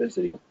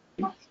 specificity,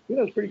 it's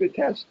a pretty good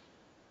test.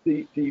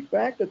 The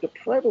fact that the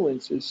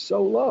prevalence is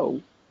so low,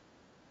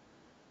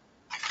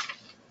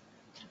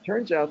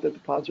 turns out that the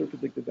positive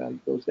predictive value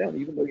goes down,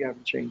 even though you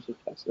haven't changed the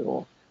test at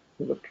all.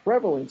 So the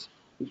prevalence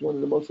is one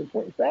of the most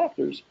important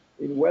factors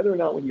in whether or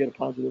not, when you get a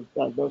positive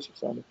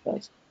diagnosis on the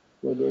test,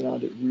 whether or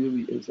not it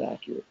really is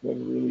accurate, whether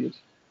it really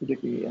is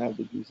predicting you have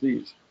the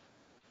disease.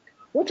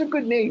 What's a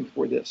good name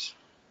for this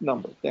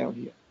number down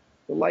here?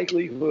 The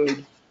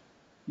likelihood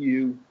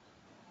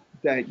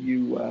that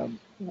you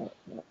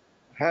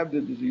have the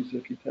disease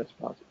if you test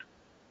positive.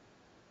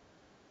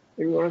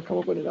 Anyone want to come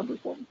up with a number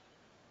for me?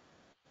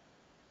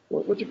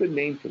 What's a good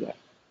name for that?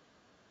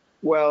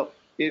 Well,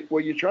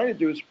 what you're trying to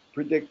do is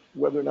predict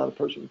whether or not a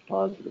person is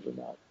positive or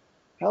not.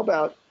 How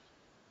about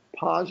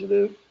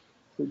positive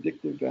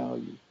predictive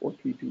value, or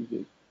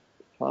PPV?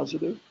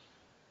 Positive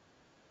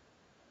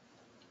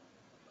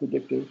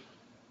predictive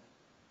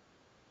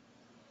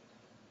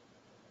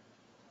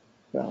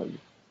value.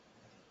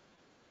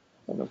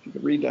 I don't know if you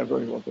can read that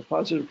very well, but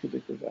positive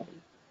predictive value.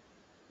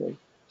 Okay.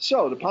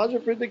 So the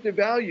positive predictive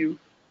value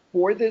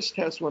for this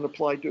test, when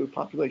applied to a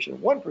population of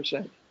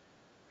 1%,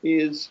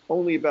 is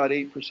only about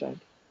 8%.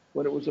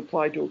 When it was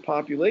applied to a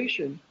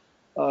population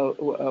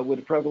with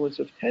a prevalence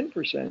of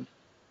 10%,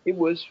 it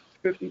was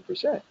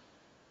 50%.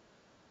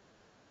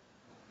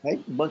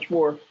 Right? Much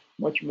more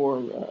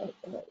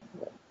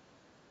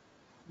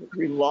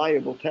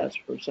reliable test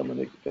for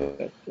someone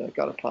that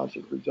got a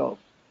positive result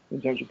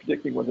in terms of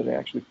predicting whether they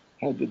actually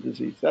had the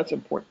disease. That's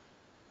important.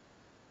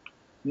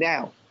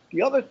 Now,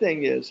 the other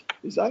thing is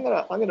I'm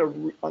going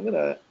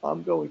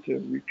to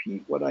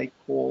repeat what I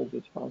call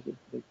this positive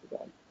predictive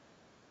value.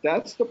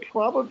 That's the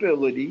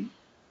probability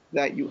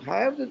that you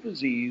have the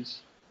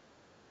disease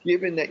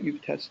given that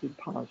you've tested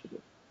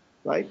positive,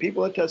 right?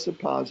 People that tested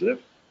positive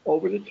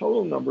over the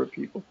total number of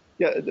people.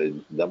 Yeah,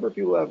 the number of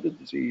people who have the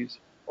disease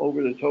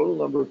over the total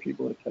number of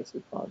people that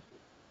tested positive.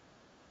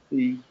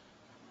 The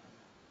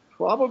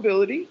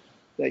probability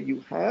that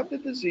you have the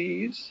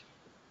disease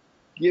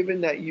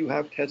given that you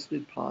have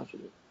tested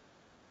positive.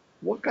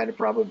 What kind of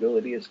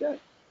probability is that?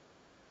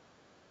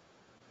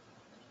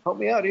 Help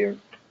me out here.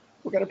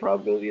 What kind of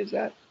probability is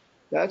that?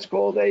 That's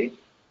called a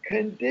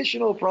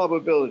conditional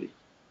probability.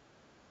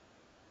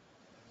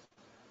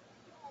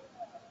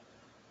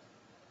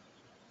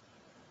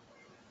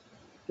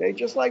 Okay,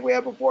 just like we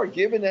had before,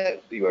 given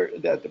that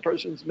the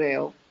person's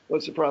male,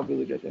 what's the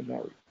probability that they're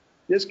married?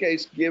 In this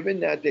case, given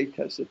that they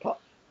tested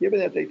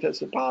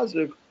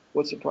positive,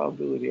 what's the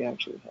probability they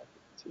actually have the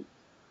disease?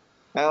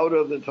 Out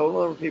of the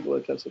total number of people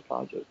that tested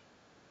positive,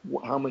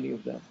 how many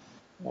of them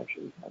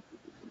actually have the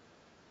disease?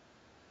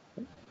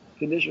 Okay.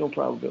 Conditional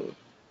probability.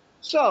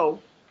 So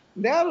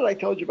now that I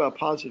told you about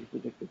positive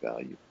predictive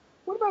value,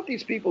 what about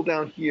these people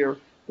down here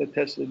that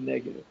tested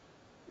negative?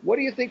 What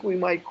do you think we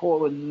might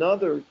call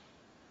another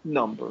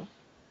number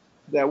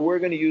that we're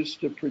going to use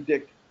to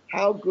predict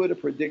how good a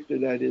predictor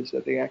that is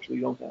that they actually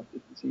don't have the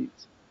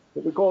disease?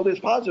 If we call this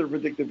positive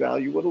predictive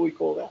value, what do we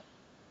call that?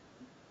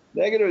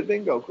 Negative,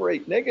 bingo,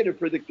 great, negative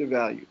predictive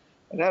value.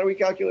 And how do we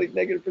calculate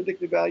negative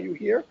predictive value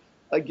here?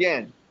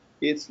 Again,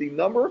 it's the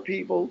number of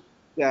people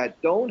that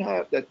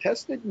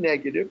tested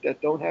negative,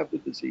 that don't have the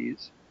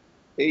disease,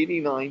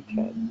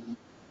 8910,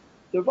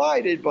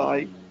 divided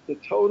by the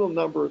total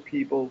number of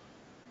people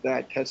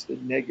that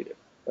tested negative.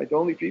 Right?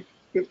 Only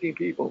 15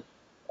 people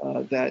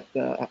that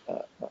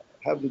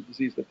have the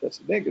disease that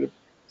tested negative,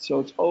 so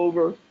it's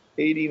over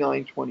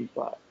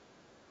 8925.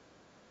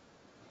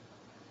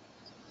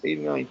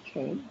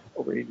 8910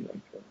 over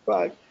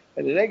 8925,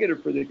 and the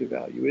negative predictive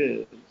value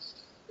is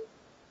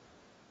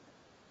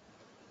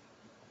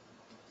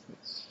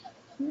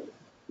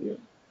here.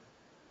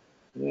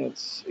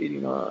 That's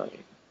 89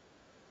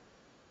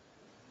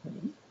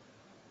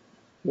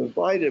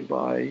 divided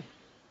by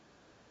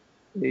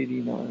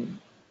 89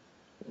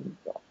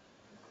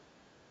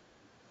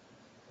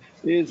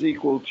 is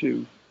equal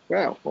to,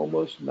 wow,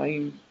 almost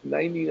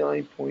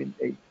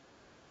 99.8,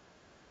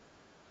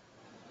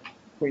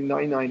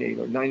 0.998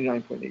 or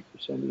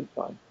 99.8% of the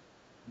time,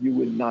 you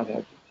would not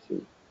have to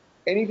see.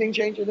 Anything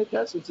change in the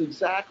test? It's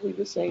exactly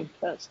the same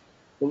test.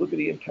 But look at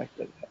the impact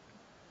that it has.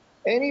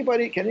 Can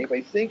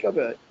anybody think of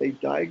a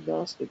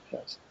diagnostic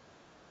test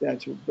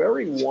that's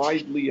very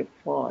widely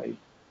applied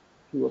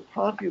to a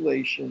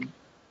population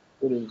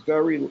with a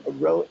very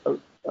low,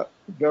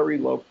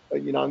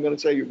 I'm going to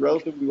say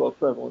relatively low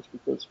prevalence,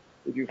 because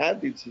if you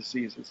have these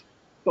diseases,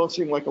 don't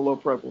seem like a low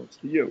prevalence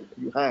to you.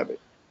 You have it,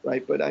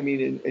 right? But I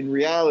mean, in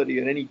reality,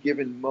 at any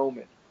given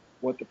moment,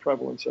 what the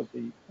prevalence of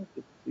the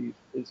disease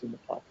is in the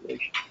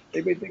population.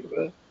 Anybody think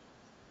of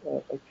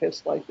a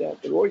test like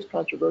that? They're always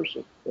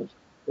controversial because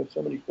there's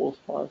so many false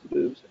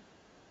positives and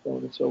so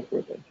on and so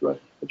forth.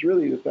 It's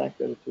really the fact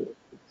that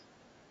it's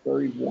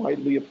very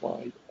widely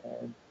applied,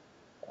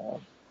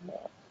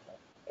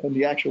 and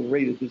the actual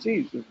rate of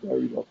disease is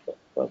very low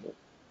prevalent.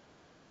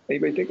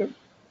 Anybody think of?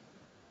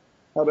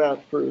 How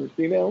about for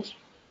females,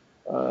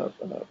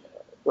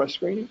 breast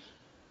screenings,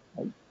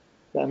 right?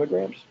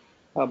 Mammograms?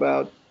 How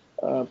about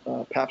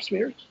pap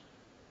smears?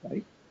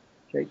 Right?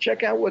 Okay,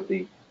 check out what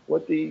the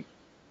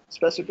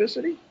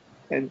specificity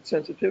and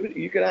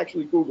sensitivity. You can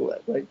actually Google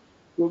that, right?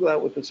 Google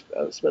out what the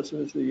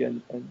specificity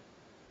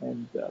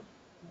and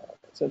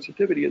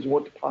sensitivity is, and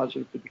what the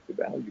positive predictive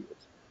value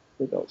is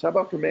for those. How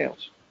about for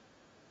males?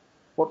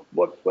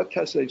 What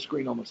tests they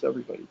screen almost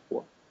everybody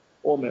for?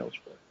 All males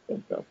for,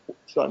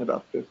 starting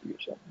about 50 or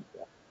something like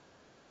that.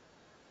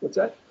 What's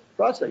that?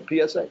 Prostate,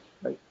 PSA,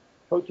 right?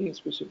 Protein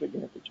specific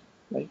antigen,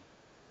 right?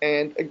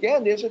 And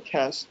again, there's a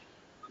test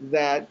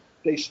that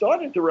they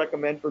started to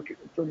recommend for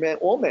men,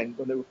 all men,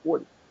 when they were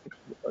 40,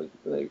 when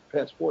they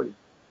passed 40.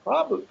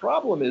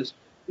 Problem is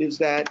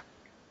that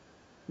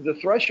the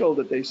threshold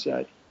that they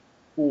set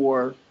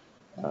for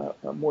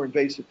more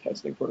invasive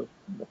testing, for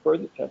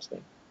further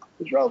testing,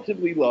 is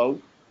relatively low,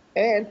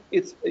 and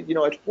it's,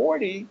 at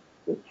 40,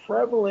 the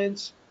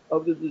prevalence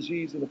of the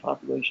disease in the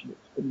population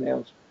in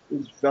males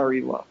is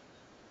very low.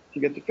 As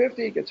you get to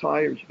 50, it gets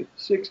higher. As you get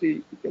to 60,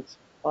 it gets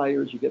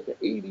higher. As you get to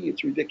 80,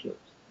 it's ridiculous,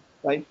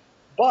 right?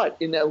 But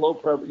in that low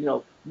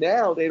prevalence,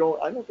 now they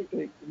don't. I don't think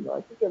they.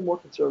 I think they're more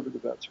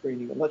conservative about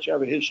screening. Unless you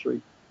have a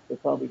history, they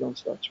probably don't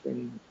start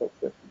screening until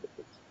 50.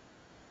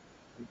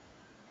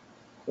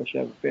 Unless you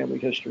have a family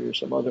history or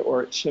some other,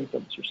 or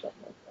symptoms or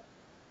something like that.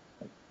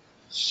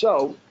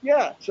 So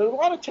yeah, so a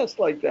lot of tests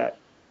like that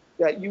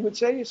you would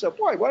say to yourself,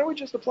 why don't we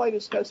just apply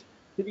this test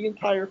to the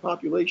entire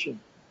population,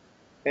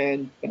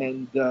 and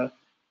wind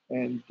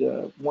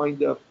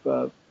up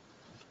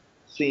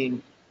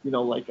seeing,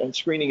 and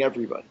screening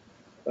everybody.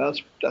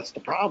 That's the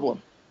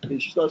problem.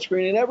 Is you start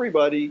screening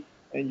everybody,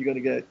 and you're going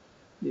to get,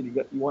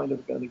 you wind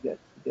up getting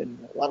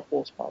a lot of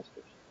false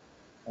positives,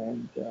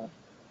 and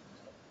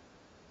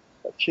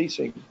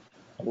chasing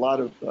a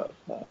lot of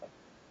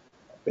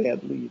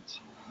bad leads.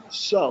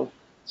 So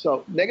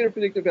negative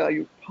predictive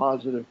value,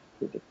 positive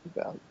predictive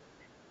value.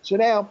 So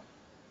now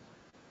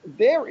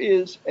there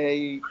is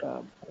I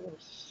want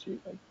to see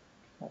if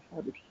I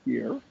have it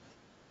here.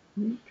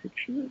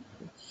 Picture.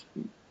 Let's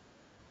see.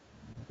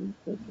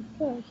 That's a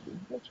test.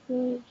 That's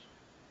good.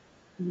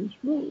 I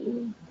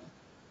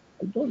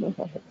don't know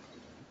how I have it.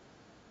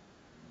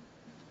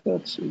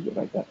 Let's see what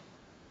I got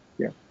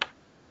here.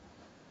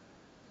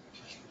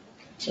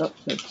 Oh,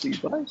 that's the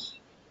device.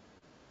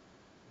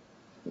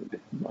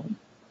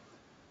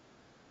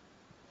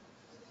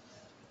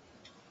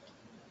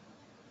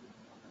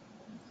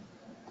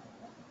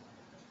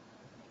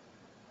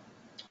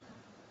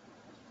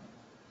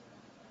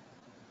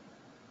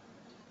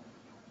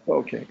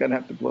 Okay, I'm gonna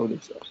have to blow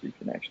this up so you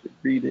can actually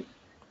read it.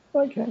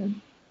 I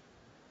can.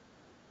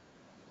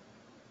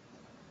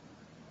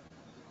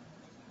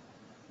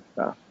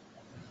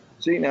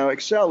 See, now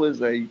Excel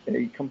is a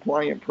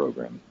compliant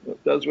program.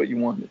 It does what you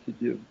want it to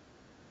do.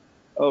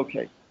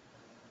 Okay.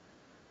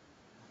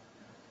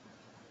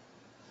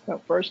 Now,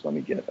 first, let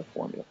me get a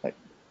formula.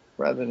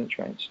 Rather than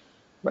trying to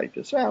write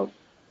this out,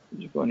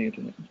 I'm just going to the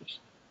internet and just.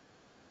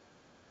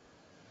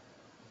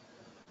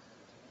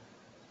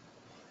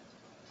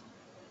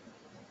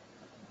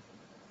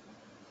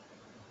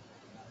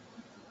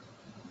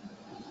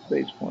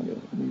 Base formula.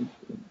 Base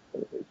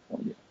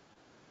formula.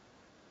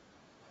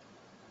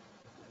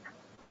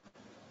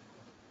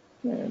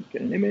 And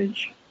get an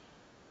image.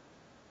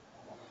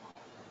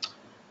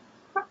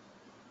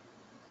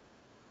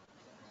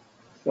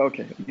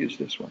 Okay, I'll use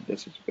this one.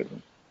 This is a good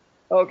one.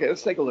 Okay,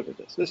 let's take a look at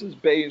this. This is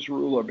Bayes'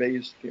 rule or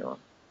Bayes' theorem.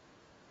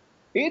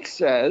 It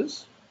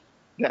says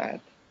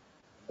that,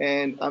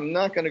 and I'm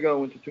not going to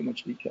go into too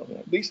much detail here,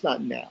 at least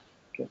not now.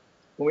 Okay,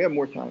 when we have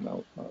more time,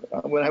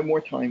 when I have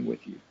more time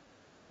with you,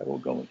 I will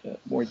go into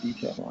more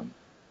detail on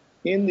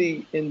it. In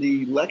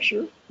the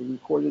lecture, the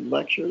recorded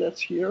lecture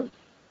that's here,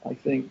 I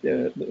think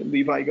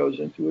Levi goes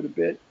into it a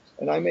bit.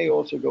 And I may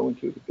also go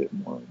into it a bit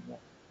more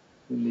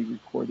in the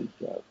recorded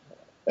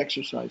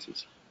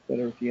exercises that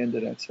are at the end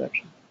of that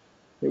section.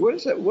 Okay, what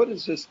is that? What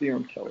does this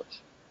theorem tell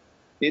us?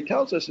 It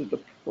tells us that the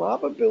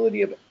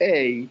probability of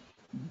A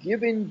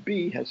given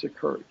B has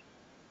occurred,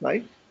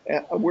 right?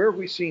 Where have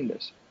we seen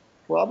this?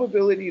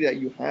 Probability that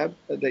you have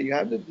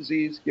the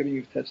disease given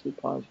you've tested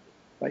positive,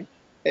 right?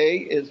 A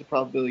is the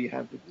probability you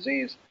have the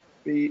disease.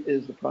 B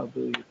is the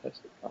probability you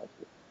tested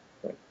positive,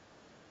 right?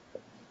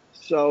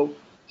 So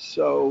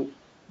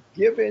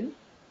given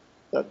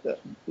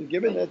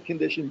that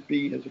condition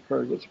B has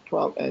occurred, what's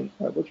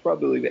the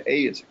probability that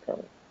A is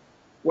occurring?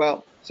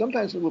 Well,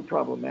 sometimes it's a little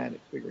problematic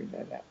figuring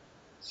that out.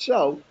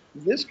 So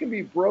this can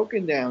be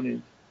broken down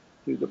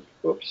into the,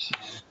 oops,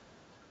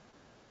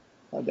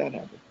 how'd that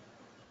happen?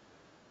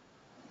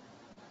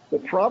 The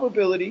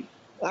probability,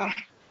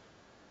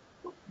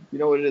 you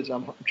know what it is,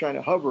 I'm trying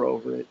to hover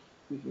over it,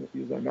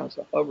 use my mouse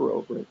to hover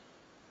over it,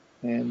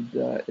 and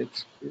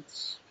it's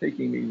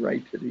taking me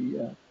right to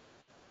the,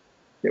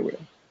 here we go.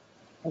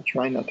 I'll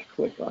try not to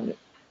click on it.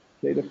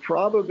 Okay, the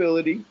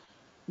probability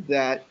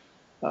that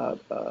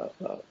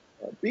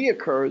B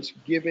occurs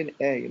given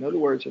A. In other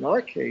words, in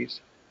our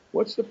case,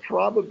 what's the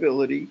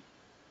probability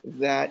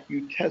that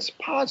you test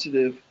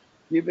positive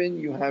given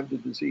you have the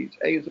disease?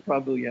 A is the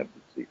probability you have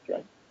the disease,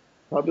 right?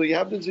 Probability you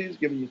have the disease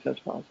given you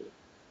test positive.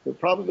 The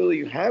probability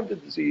you have the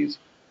disease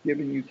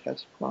given you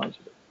test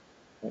positive.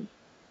 Right?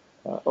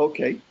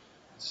 Okay,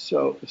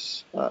 so,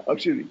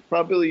 excuse me,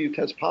 probability you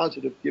test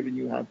positive given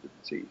you have the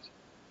disease.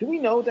 Do we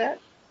know that?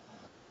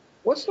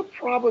 What's the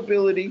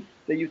probability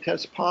that you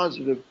test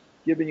positive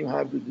given you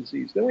have the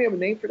disease? Don't we have a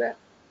name for that?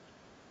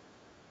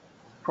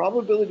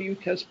 Probability you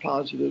test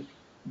positive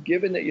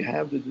given that you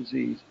have the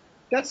disease.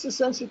 That's the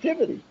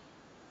sensitivity.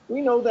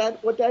 We know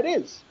that what that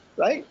is,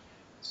 right?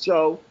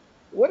 So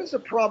what is the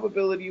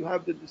probability you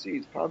have the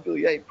disease?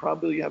 Probability A,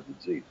 probability you have the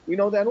disease. We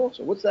know that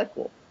also. What's that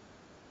called?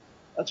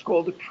 That's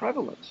called the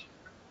prevalence,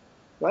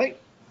 right?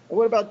 And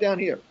what about down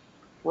here?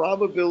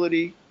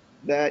 Probability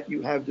that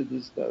you have the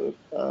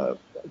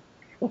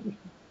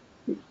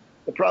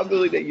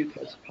probability that you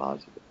test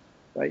positive,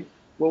 right?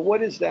 Well,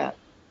 what is that?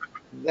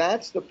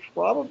 That's the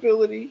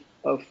probability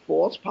of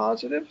false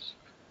positives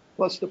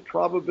plus the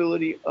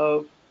probability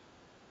of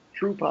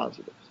true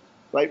positives,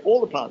 right?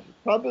 All the positives.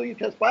 Probability you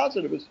test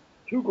positive is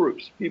two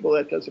groups: people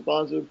that tested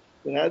positive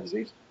that had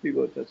disease,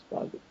 people that tested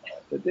positive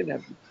that didn't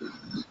have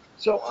disease.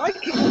 So I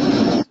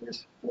can use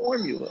this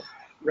formula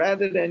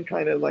rather than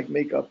kind of like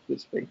make up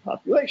this big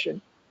population.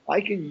 I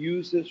can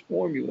use this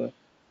formula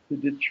to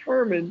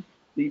determine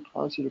the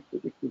positive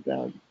predictive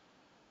value.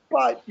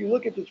 But you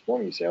look at this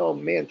formula, you say, oh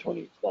man,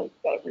 Tony, you've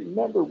got to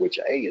remember which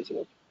A is and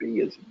which B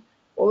is, and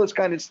all this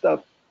kind of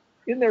stuff.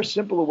 Isn't there a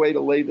simpler way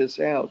to lay this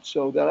out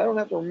so that I don't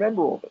have to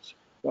remember all this?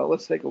 Well,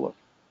 let's take a look.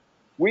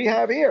 We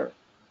have here,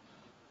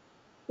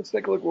 let's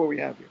take a look at what we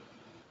have here.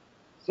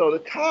 So the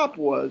top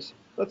was,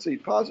 let's see,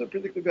 positive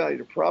predictive value,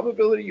 the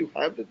probability you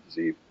have the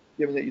disease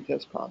given that you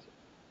test positive,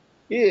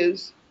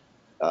 is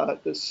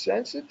the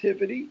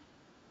sensitivity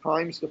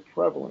times the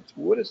prevalence.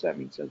 What does that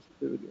mean,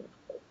 sensitivity?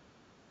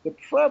 The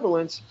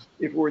prevalence,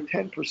 if we're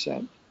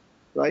 10%,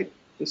 right?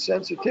 The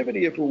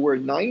sensitivity, if it were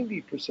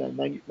 90%,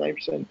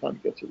 99% of the time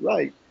it gets it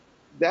right,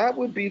 that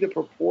would be the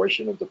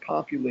proportion of the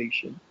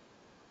population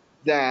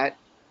that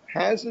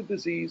has the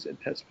disease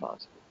and tests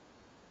positive,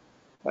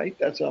 right?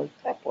 That's our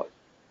top part.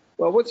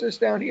 Well, what's this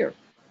down here?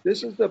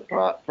 This is the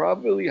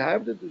probability you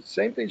have the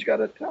same thing you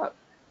got at the top.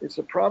 It's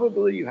the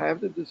probability you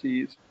have the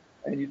disease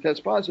and you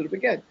test positive.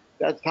 Again,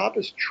 that top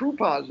is true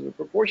positive,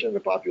 proportion of the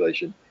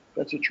population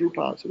that's a true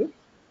positive.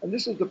 And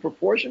this is the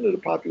proportion of the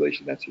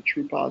population that's a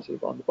true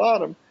positive on the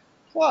bottom,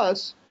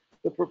 plus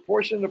the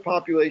proportion of the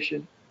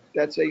population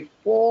that's a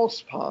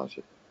false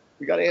positive.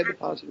 We got to add the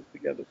positive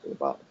together for the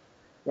bottom,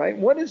 right?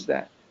 What is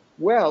that?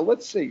 Well,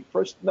 let's see.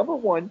 First, number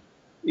one,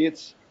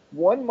 it's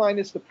 1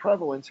 minus the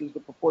prevalence is the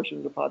proportion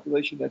of the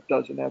population that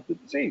doesn't have the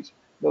disease.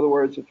 In other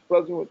words, if it's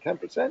present with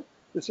 10%,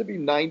 this would be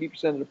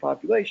 90% of the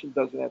population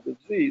doesn't have the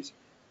disease,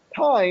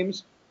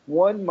 times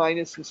 1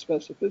 minus the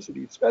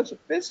specificity.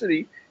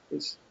 Specificity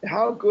is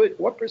how good,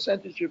 what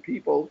percentage of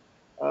people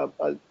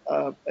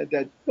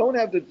that don't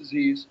have the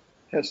disease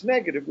test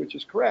negative, which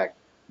is correct.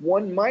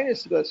 1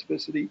 minus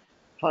specificity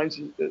times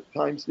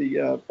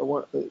the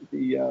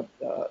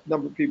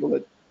number of people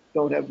that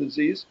don't have the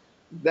disease.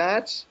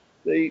 That's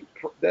the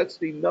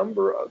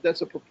number.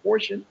 That's a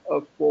proportion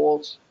of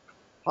false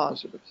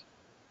positives.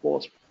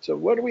 False. So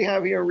what do we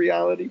have here in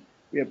reality?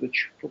 We have the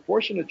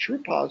proportion of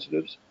true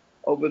positives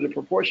over the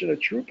proportion of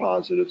true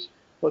positives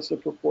plus the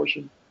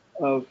proportion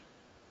of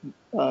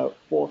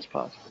false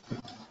positives.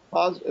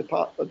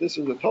 This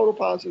is the total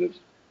positives,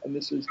 and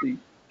this is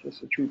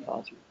just the true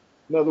positive.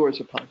 In other words,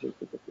 a positive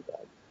predictive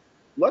value.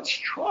 Let's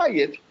try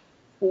it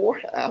for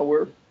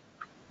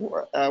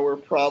our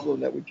problem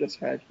that we just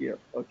had here.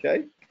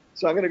 Okay,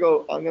 so I'm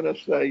going to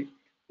say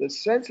the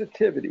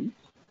sensitivity.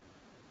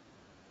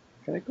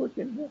 Can I click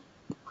in here?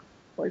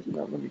 Why is it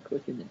not letting me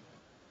click in here?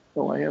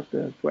 Oh,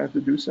 do I have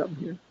to do something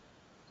here?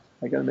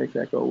 I got to make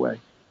that go away.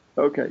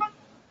 Okay.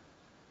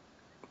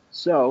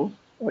 So,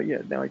 oh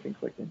yeah, now I can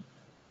click in,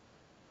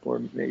 or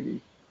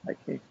maybe I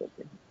can't click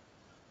in.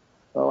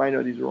 Oh, I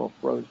know these are all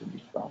frozen,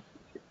 these boxes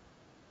here.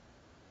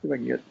 See if I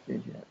can get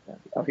in here.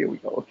 Oh, here we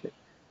go. Okay.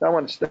 So I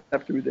want to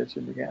step through this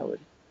in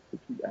reality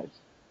with you guys.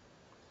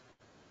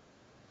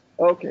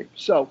 Okay,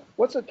 so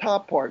what's the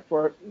top part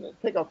for,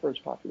 take our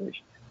first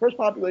population. First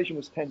population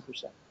was 10%,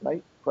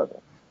 right?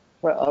 Prevalent.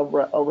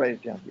 I'll write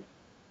it down here.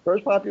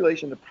 First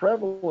population, the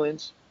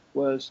prevalence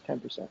was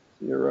 10%,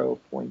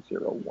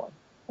 0.01.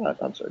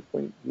 I'm sorry,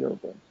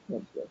 0.010.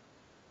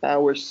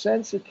 Our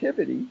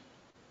sensitivity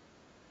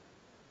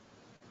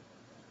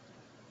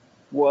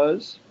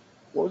was,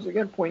 what was it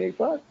again,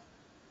 0.85?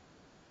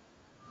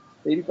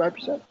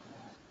 85%.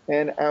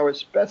 And our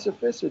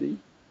specificity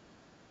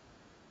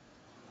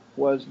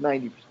was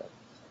 90%,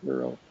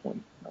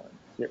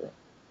 0.90.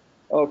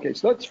 Okay,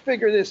 so let's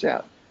figure this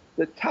out.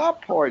 The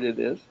top part of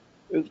this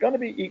is going to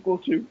be equal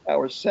to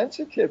our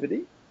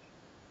sensitivity,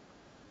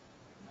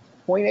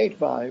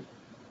 0.85,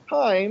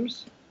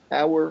 times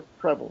our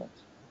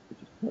prevalence, which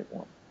is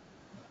 0.1.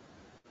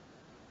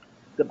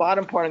 The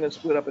bottom part I'm going to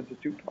split up into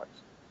two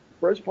parts.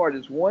 The first part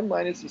is 1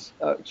 minus,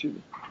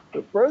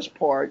 the first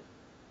part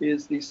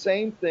is the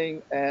same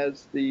thing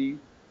as the,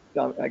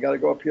 I got to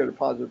go up here to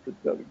positive,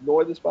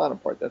 ignore this bottom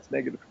part, that's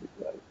negative.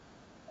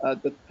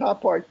 The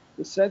top part,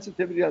 the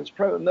sensitivity on its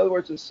prevalence, in other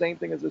words, the same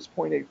thing as this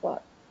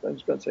 0.85. So I'm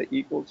just going to say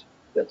equals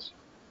this.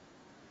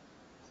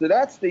 So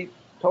that's the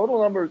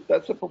total number,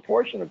 that's the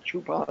proportion of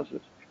true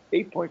positives.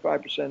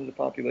 8.5% of the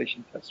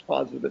population tests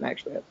positive and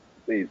actually has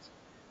disease.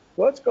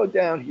 So let's go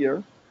down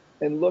here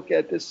and look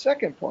at this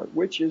second part,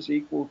 which is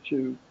equal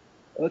to,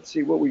 let's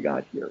see what we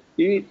got here.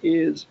 It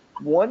is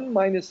 1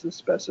 minus the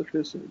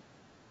specificity.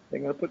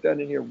 I'm going to put that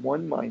in here,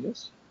 1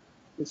 minus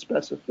the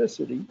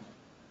specificity,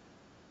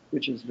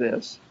 which is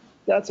this.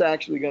 That's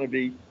actually going to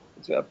be,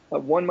 it's a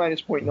 1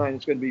 minus 0.9,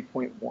 it's going to be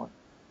 0.1.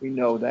 We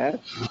know that,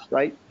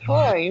 right?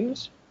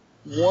 Times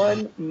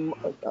 1,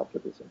 I'll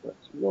put this in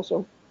parentheses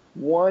also,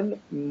 1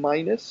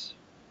 minus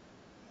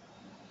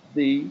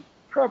the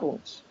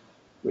prevalence,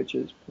 which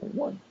is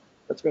 0.1.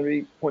 That's going to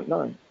be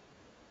 0.9.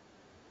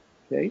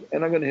 Okay,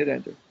 and I'm going to hit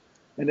enter.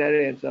 And that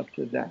adds up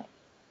to that.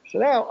 So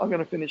now I'm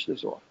going to finish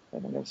this off.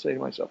 And I'm going to say to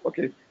myself,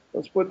 okay,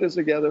 let's put this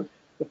together.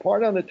 The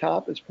part on the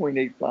top is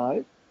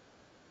 0.85.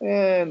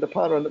 And the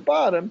part on the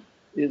bottom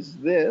is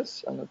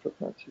this. I'm going to put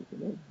parentheses in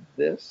there.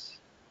 This.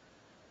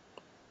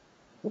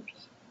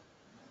 Oops.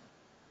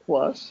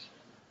 Plus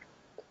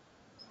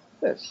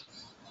this.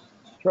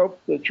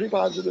 The true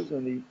positives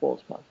and the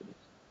false positives.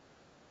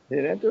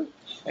 Hit enter,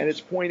 and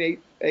it's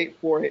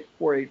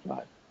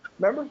 0.88485.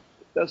 Remember,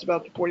 that's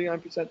about the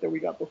 49% that we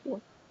got before.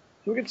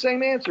 So we get the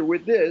same answer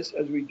with this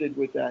as we did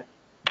with that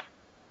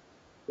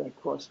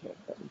crosshead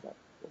that we got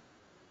before.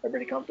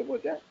 Everybody comfortable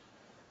with that?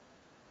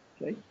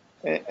 Okay.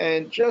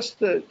 And just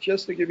to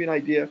give you an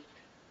idea,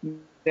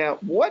 now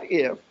what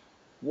if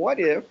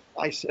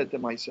I said to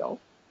myself,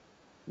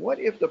 what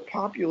if the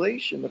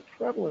population, the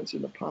prevalence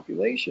in the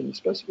population, the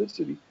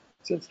specificity,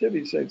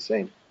 sensitivity stay the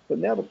same, but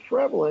now the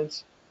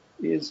prevalence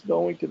is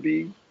going to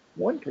be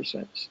 1%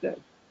 instead.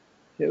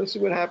 Okay, let's see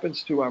what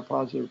happens to our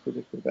positive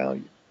predictive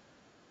value.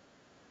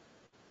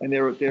 And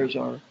there's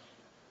our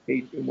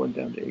 1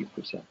 down to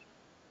 8%. Okay.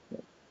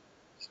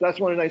 So that's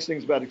one of the nice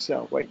things about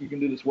Excel, right? You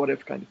can do this what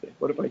if kind of thing.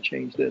 What if I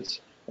change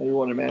this? And it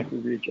will automatically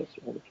readjust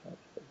all the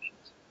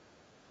calculations.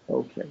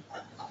 Okay.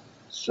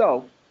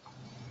 So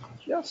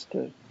just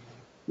to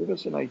give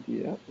us an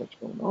idea of what's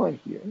going on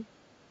here,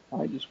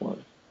 I just want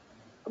to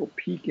go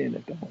peek in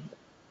at the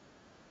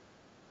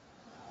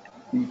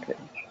B page.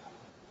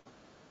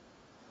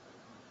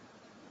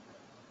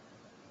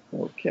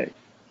 Okay.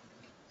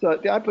 So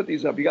I put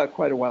these up. You got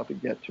quite a while to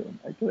get to them.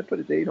 I put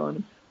a date on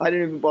them. I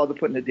didn't even bother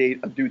putting a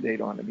due date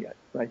on them yet,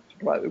 right?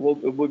 It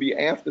will be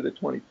after the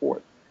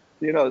 24th.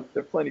 You know,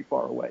 they're plenty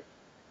far away.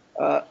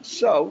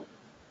 So,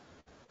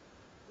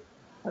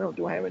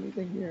 do I have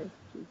anything here?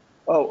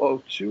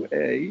 Oh,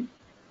 2A.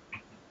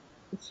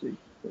 Let's see.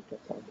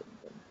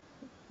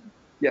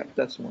 Yeah,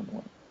 that's the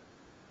one.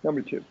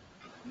 Number 2.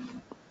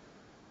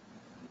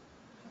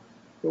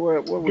 So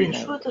what we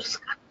have?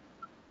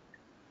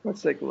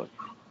 Let's take a look.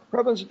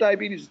 Prevalence of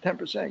diabetes is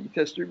 10%. You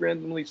test 3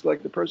 randomly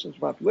select the person's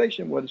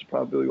population. What is the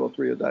probability all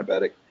 3 are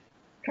diabetic?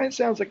 Kind of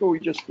sounds like what we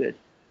just did.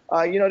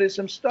 There's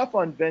some stuff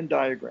on Venn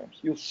diagrams.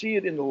 You'll see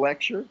it in the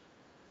lecture.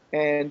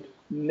 And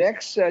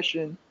next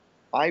session,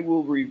 I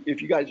will,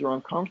 if you guys are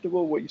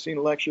uncomfortable with what you see in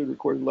the lecture,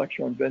 recorded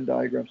lecture on Venn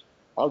diagrams,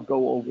 I'll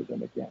go over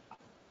them again.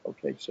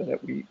 Okay, so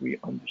that we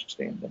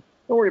understand them.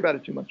 Don't worry about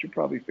it too much. You'll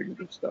probably figure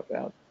this stuff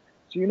out.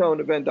 So in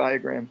the Venn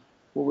diagram,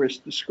 what we're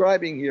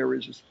describing here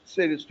is,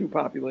 say there's 2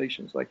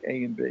 populations, like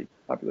A and B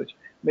population.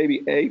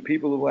 Maybe A,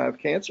 people who have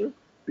cancer,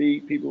 B,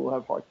 people who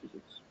have heart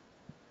disease,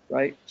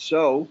 right?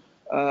 So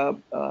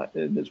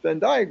in this Venn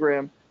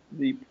diagram,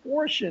 the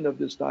portion of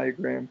this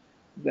diagram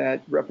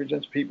that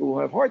represents people who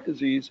have heart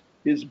disease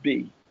is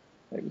B,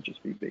 right, which is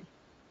BB.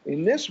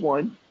 In this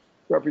one,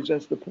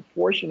 represents the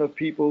proportion of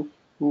people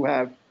who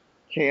have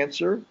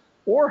cancer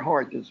or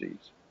heart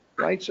disease,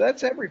 right? So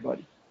that's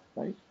everybody,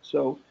 right?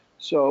 So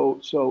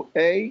So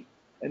A,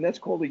 and that's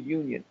called a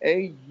union.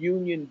 A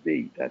union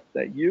B.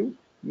 That U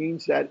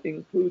means that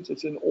includes,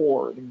 it's an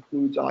or. It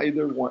includes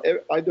either one,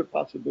 either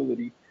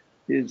possibility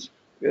is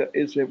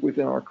it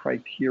within our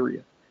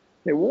criteria.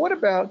 Okay, well, what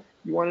about,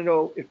 you want to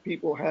know if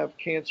people have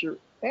cancer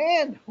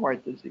and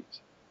heart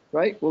disease,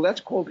 right? Well,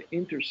 that's called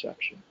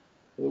intersection.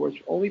 In other words,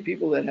 only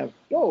people that have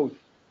both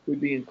would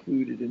be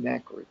included in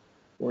that group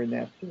or in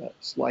that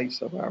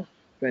slice of our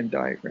Venn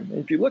diagram. And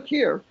if you look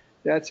here,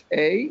 that's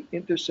A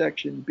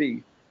intersection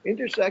B.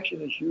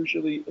 Intersection is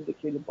usually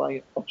indicated by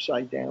an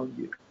upside down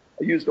U.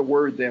 I use the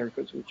word there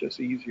because it's just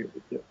easier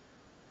to do.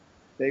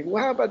 Okay,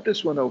 well, how about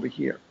this one over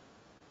here?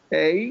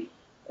 A,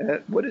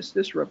 what does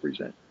this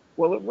represent?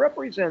 Well, it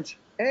represents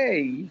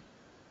A,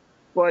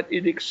 but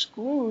it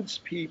excludes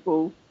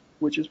people,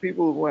 which is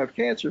people who have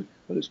cancer,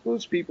 but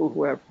excludes people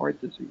who have heart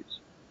disease.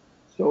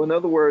 So in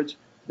other words,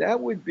 that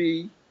would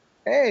be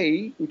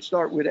A, we'd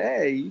start with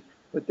A,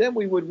 but then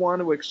we would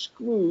want to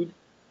exclude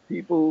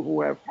people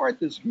who have heart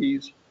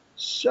disease.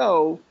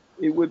 So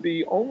it would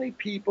be only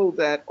people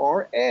that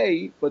are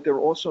A, but they're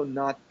also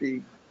not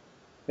B.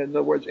 In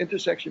other words,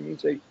 intersection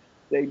means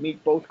they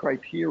meet both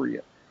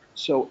criteria.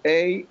 So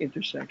A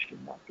intersection,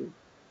 not B.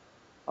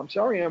 I'm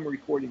sorry I'm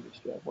recording this,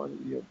 Jeff.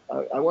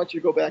 I want you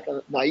to go back on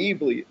it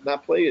naively,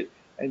 not play it,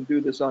 and do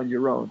this on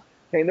your own.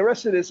 Okay, and the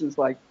rest of this is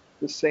like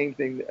the same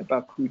thing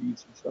about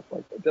cooties and stuff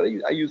like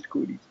that. I used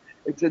cooties.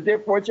 It's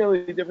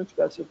fortunately a different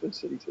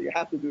specificity, so you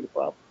have to do the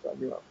problems on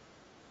your own.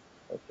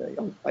 Okay,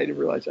 I didn't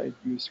realize I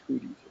used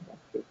cooties in that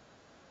too.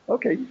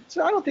 Okay,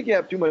 so I don't think you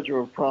have too much of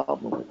a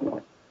problem with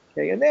that.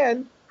 Okay, and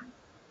then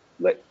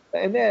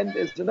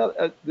there's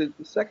another, the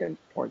second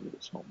part of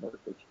this homework,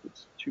 which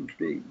is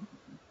 2B.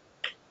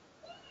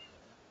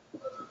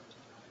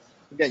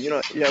 Again, you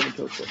have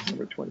until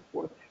September 24th.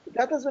 But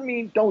that doesn't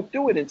mean don't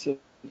do it until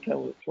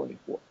September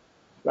 24th,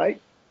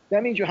 right?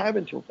 That means you have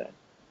until then.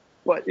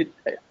 But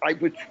I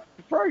would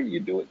prefer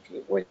you do it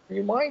when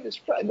your mind is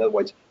fresh. In other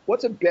words,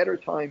 what's a better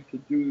time to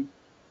do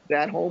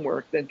that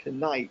homework than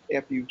tonight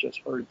after you've just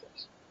heard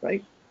this,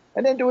 right?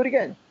 And then do it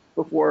again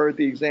before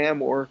the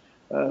exam or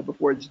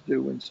before it's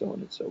due and so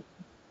on and so forth.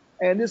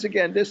 And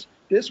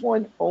this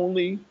one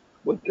only,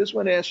 what this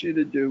one asks you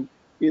to do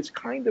is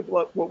kind of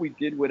like what we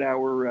did with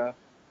our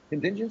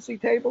contingency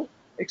table,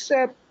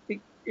 except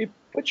it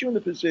puts you in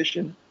the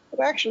position of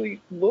actually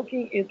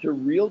looking into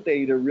real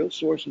data, real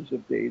sources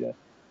of data,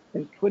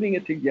 and putting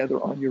it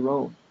together on your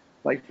own.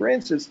 Like, for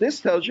instance,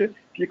 this tells you,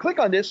 if you click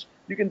on this,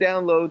 you can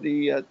download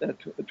the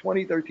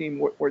 2013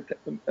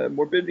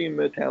 Morbidity and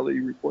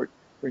Mortality Report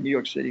for New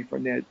York City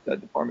from the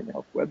Department of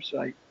Health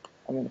website.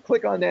 I'm going to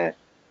click on that.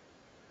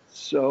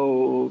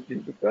 So,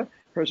 the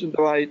person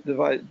died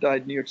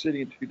in New York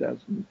City in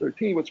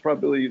 2013. What's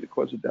probability the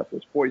cause of death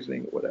was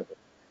poisoning or whatever,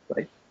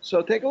 right?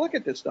 So take a look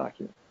at this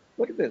document.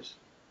 Look at this.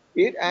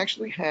 It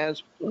actually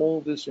has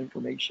all this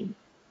information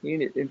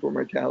in it, info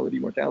mortality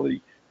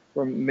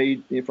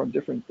from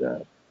different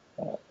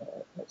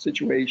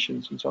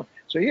situations and so on.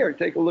 So here,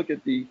 take a look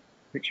at the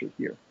picture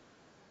here.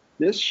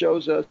 This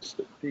shows us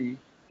the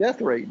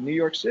death rate in New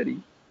York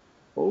City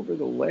over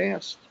the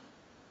last,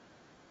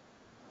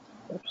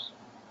 oops.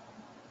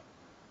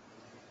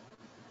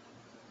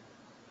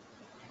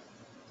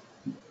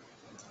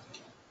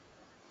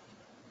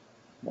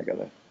 I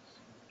gotta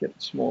get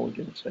it small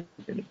again so I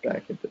can get it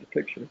back into the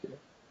picture here.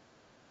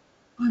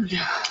 Oh,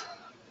 yeah.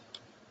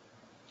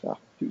 Ah,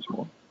 too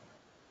small.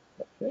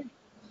 Okay.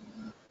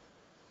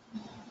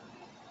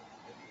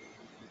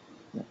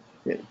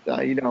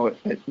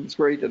 It's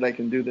great that I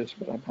can do this,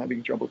 but I'm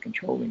having trouble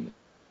controlling it.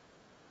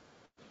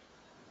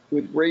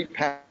 With great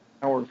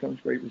power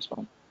comes great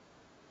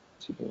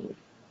responsibility.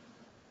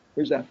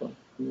 Where's that from?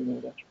 Do you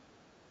know that?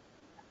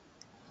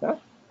 Huh?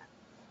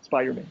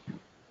 Spider-Man.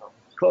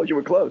 Close. You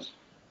were close.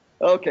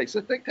 Okay,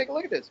 so take a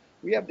look at this.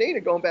 We have data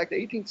going back to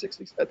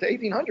 1860s to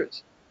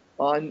 1800s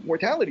on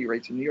mortality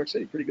rates in New York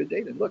City. Pretty good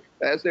data. Look,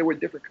 as there were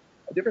different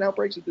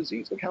outbreaks of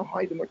disease, look how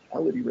high the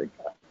mortality rate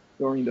got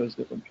during those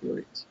different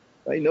periods.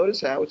 Right? Notice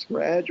how it's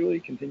gradually,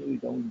 continually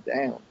going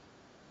down,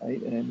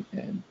 right,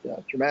 and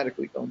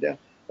dramatically going down.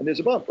 And there's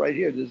a bump right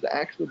here. There's the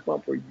actual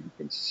bump where you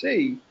can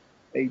see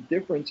a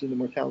difference in the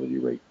mortality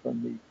rate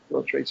from the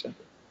World Trade Center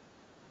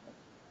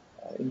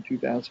in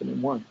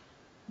 2001.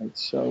 Right?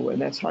 So,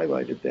 and that's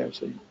highlighted there,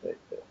 so they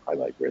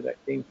highlight where that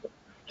came from.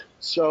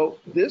 So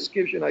this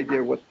gives you an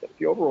idea what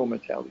the overall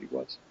mortality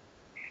was.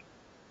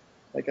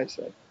 Like I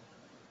said,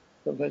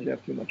 sometimes you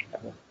have too much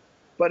power.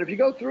 But if you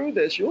go through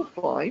this, you'll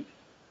find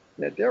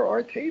that there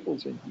are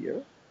tables in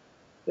here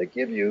that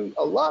give you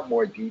a lot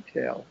more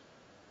detail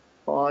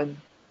on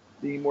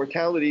the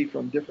mortality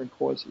from different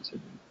causes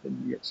in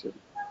New York City.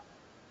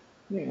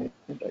 Yeah,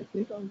 and I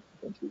think I'll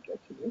eventually get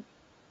to this.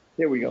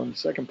 Here we go in the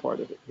second part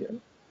of it here.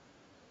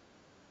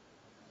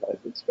 Life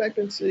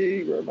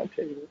expectancy, where are my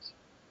tables?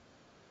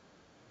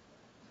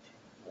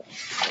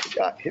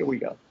 Here we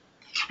go.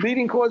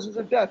 Leading causes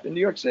of death in New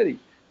York City.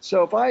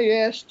 So if I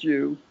asked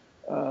you,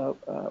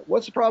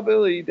 what's the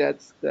probability that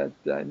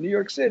New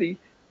York City,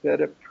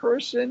 that a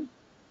person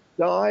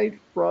died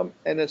from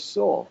an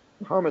assault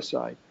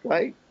homicide,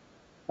 right?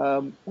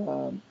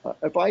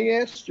 If I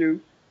asked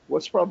you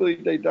what's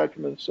probability they died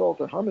from an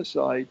assault or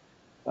homicide,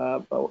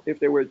 if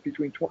they were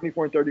between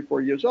 24 and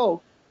 34 years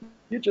old,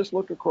 you just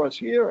look across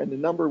here, and the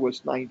number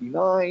was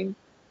 99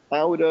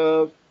 out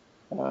of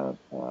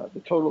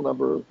the total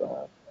number of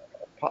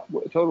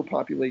total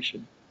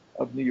population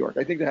of New York.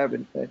 I think they have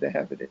it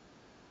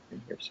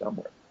in here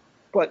somewhere.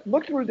 But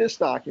look through this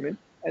document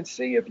and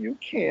see if you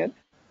can't.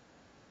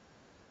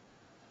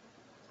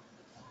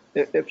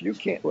 If you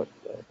can't, look,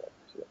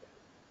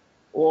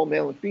 all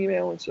male and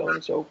female, and so on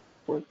and so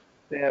forth.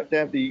 They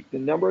have the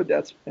number of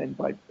deaths, and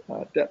by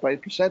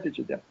percentage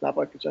of deaths, not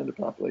by percent of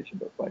population,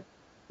 but by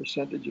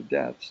percentage of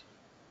deaths.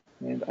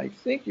 And I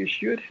think you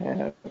should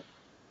have, I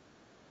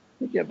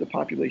think you have the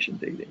population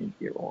data in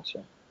here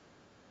also.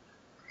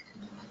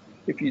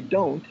 If you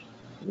don't,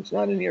 if it's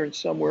not in here and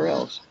somewhere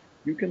else,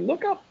 you can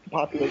look up the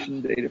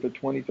population data for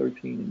 2013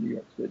 in New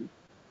York City,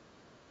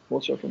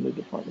 also from the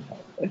Department of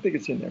Health. I think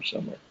it's in there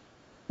somewhere.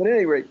 But at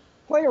any rate,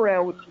 play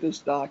around with this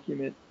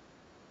document.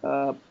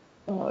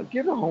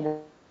 Give the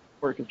homework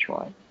a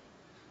try.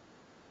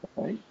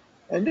 Right?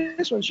 And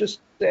this one's just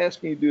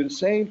asking you to do the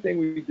same thing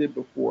we did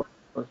before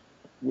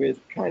with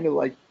kind of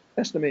like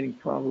estimating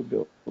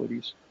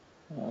probabilities.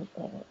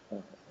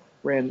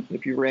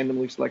 If you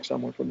randomly select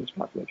someone from this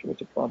population, what's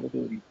the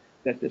probability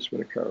that this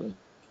would occur? And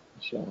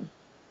so on.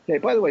 Okay.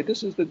 By the way,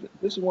 this is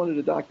one of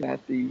the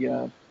documents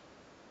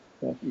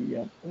that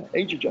the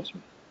age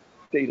adjustment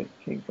data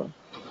came from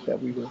that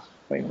we were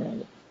playing around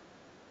with.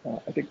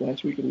 I think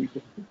last week or the week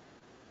before.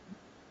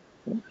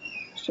 Okay.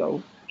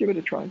 So give it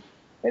a try.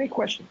 Any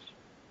questions?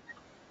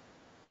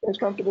 You guys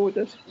comfortable with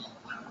this?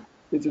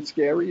 Is it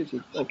scary? Is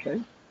it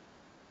okay?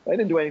 I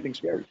didn't do anything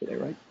scary today,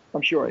 right?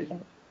 I'm sure I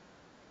didn't.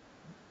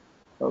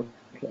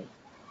 Okay.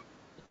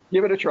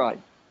 Give it a try.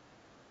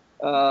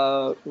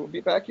 We'll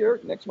be back here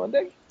next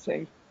Monday,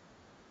 same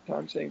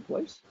time, same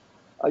place.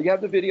 You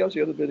have the videos,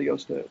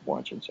 to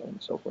watch, and so on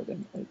and so forth.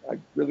 And I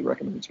really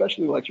recommend,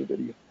 especially the lecture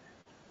video. You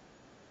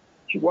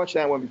should watch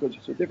that one because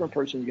it's a different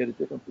person. You get a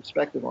different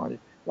perspective on it.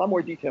 A lot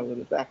more detail in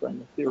the background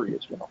and the theory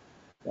as well.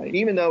 Right?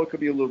 Even though it could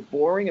be a little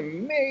boring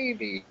and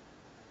maybe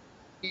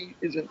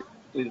isn't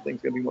the thing's going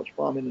to be much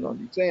prominent on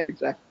the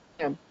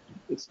exam,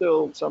 it's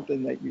still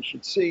something that you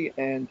should see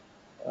and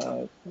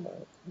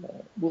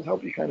will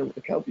help you kind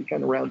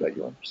of round out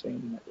your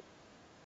understanding of it.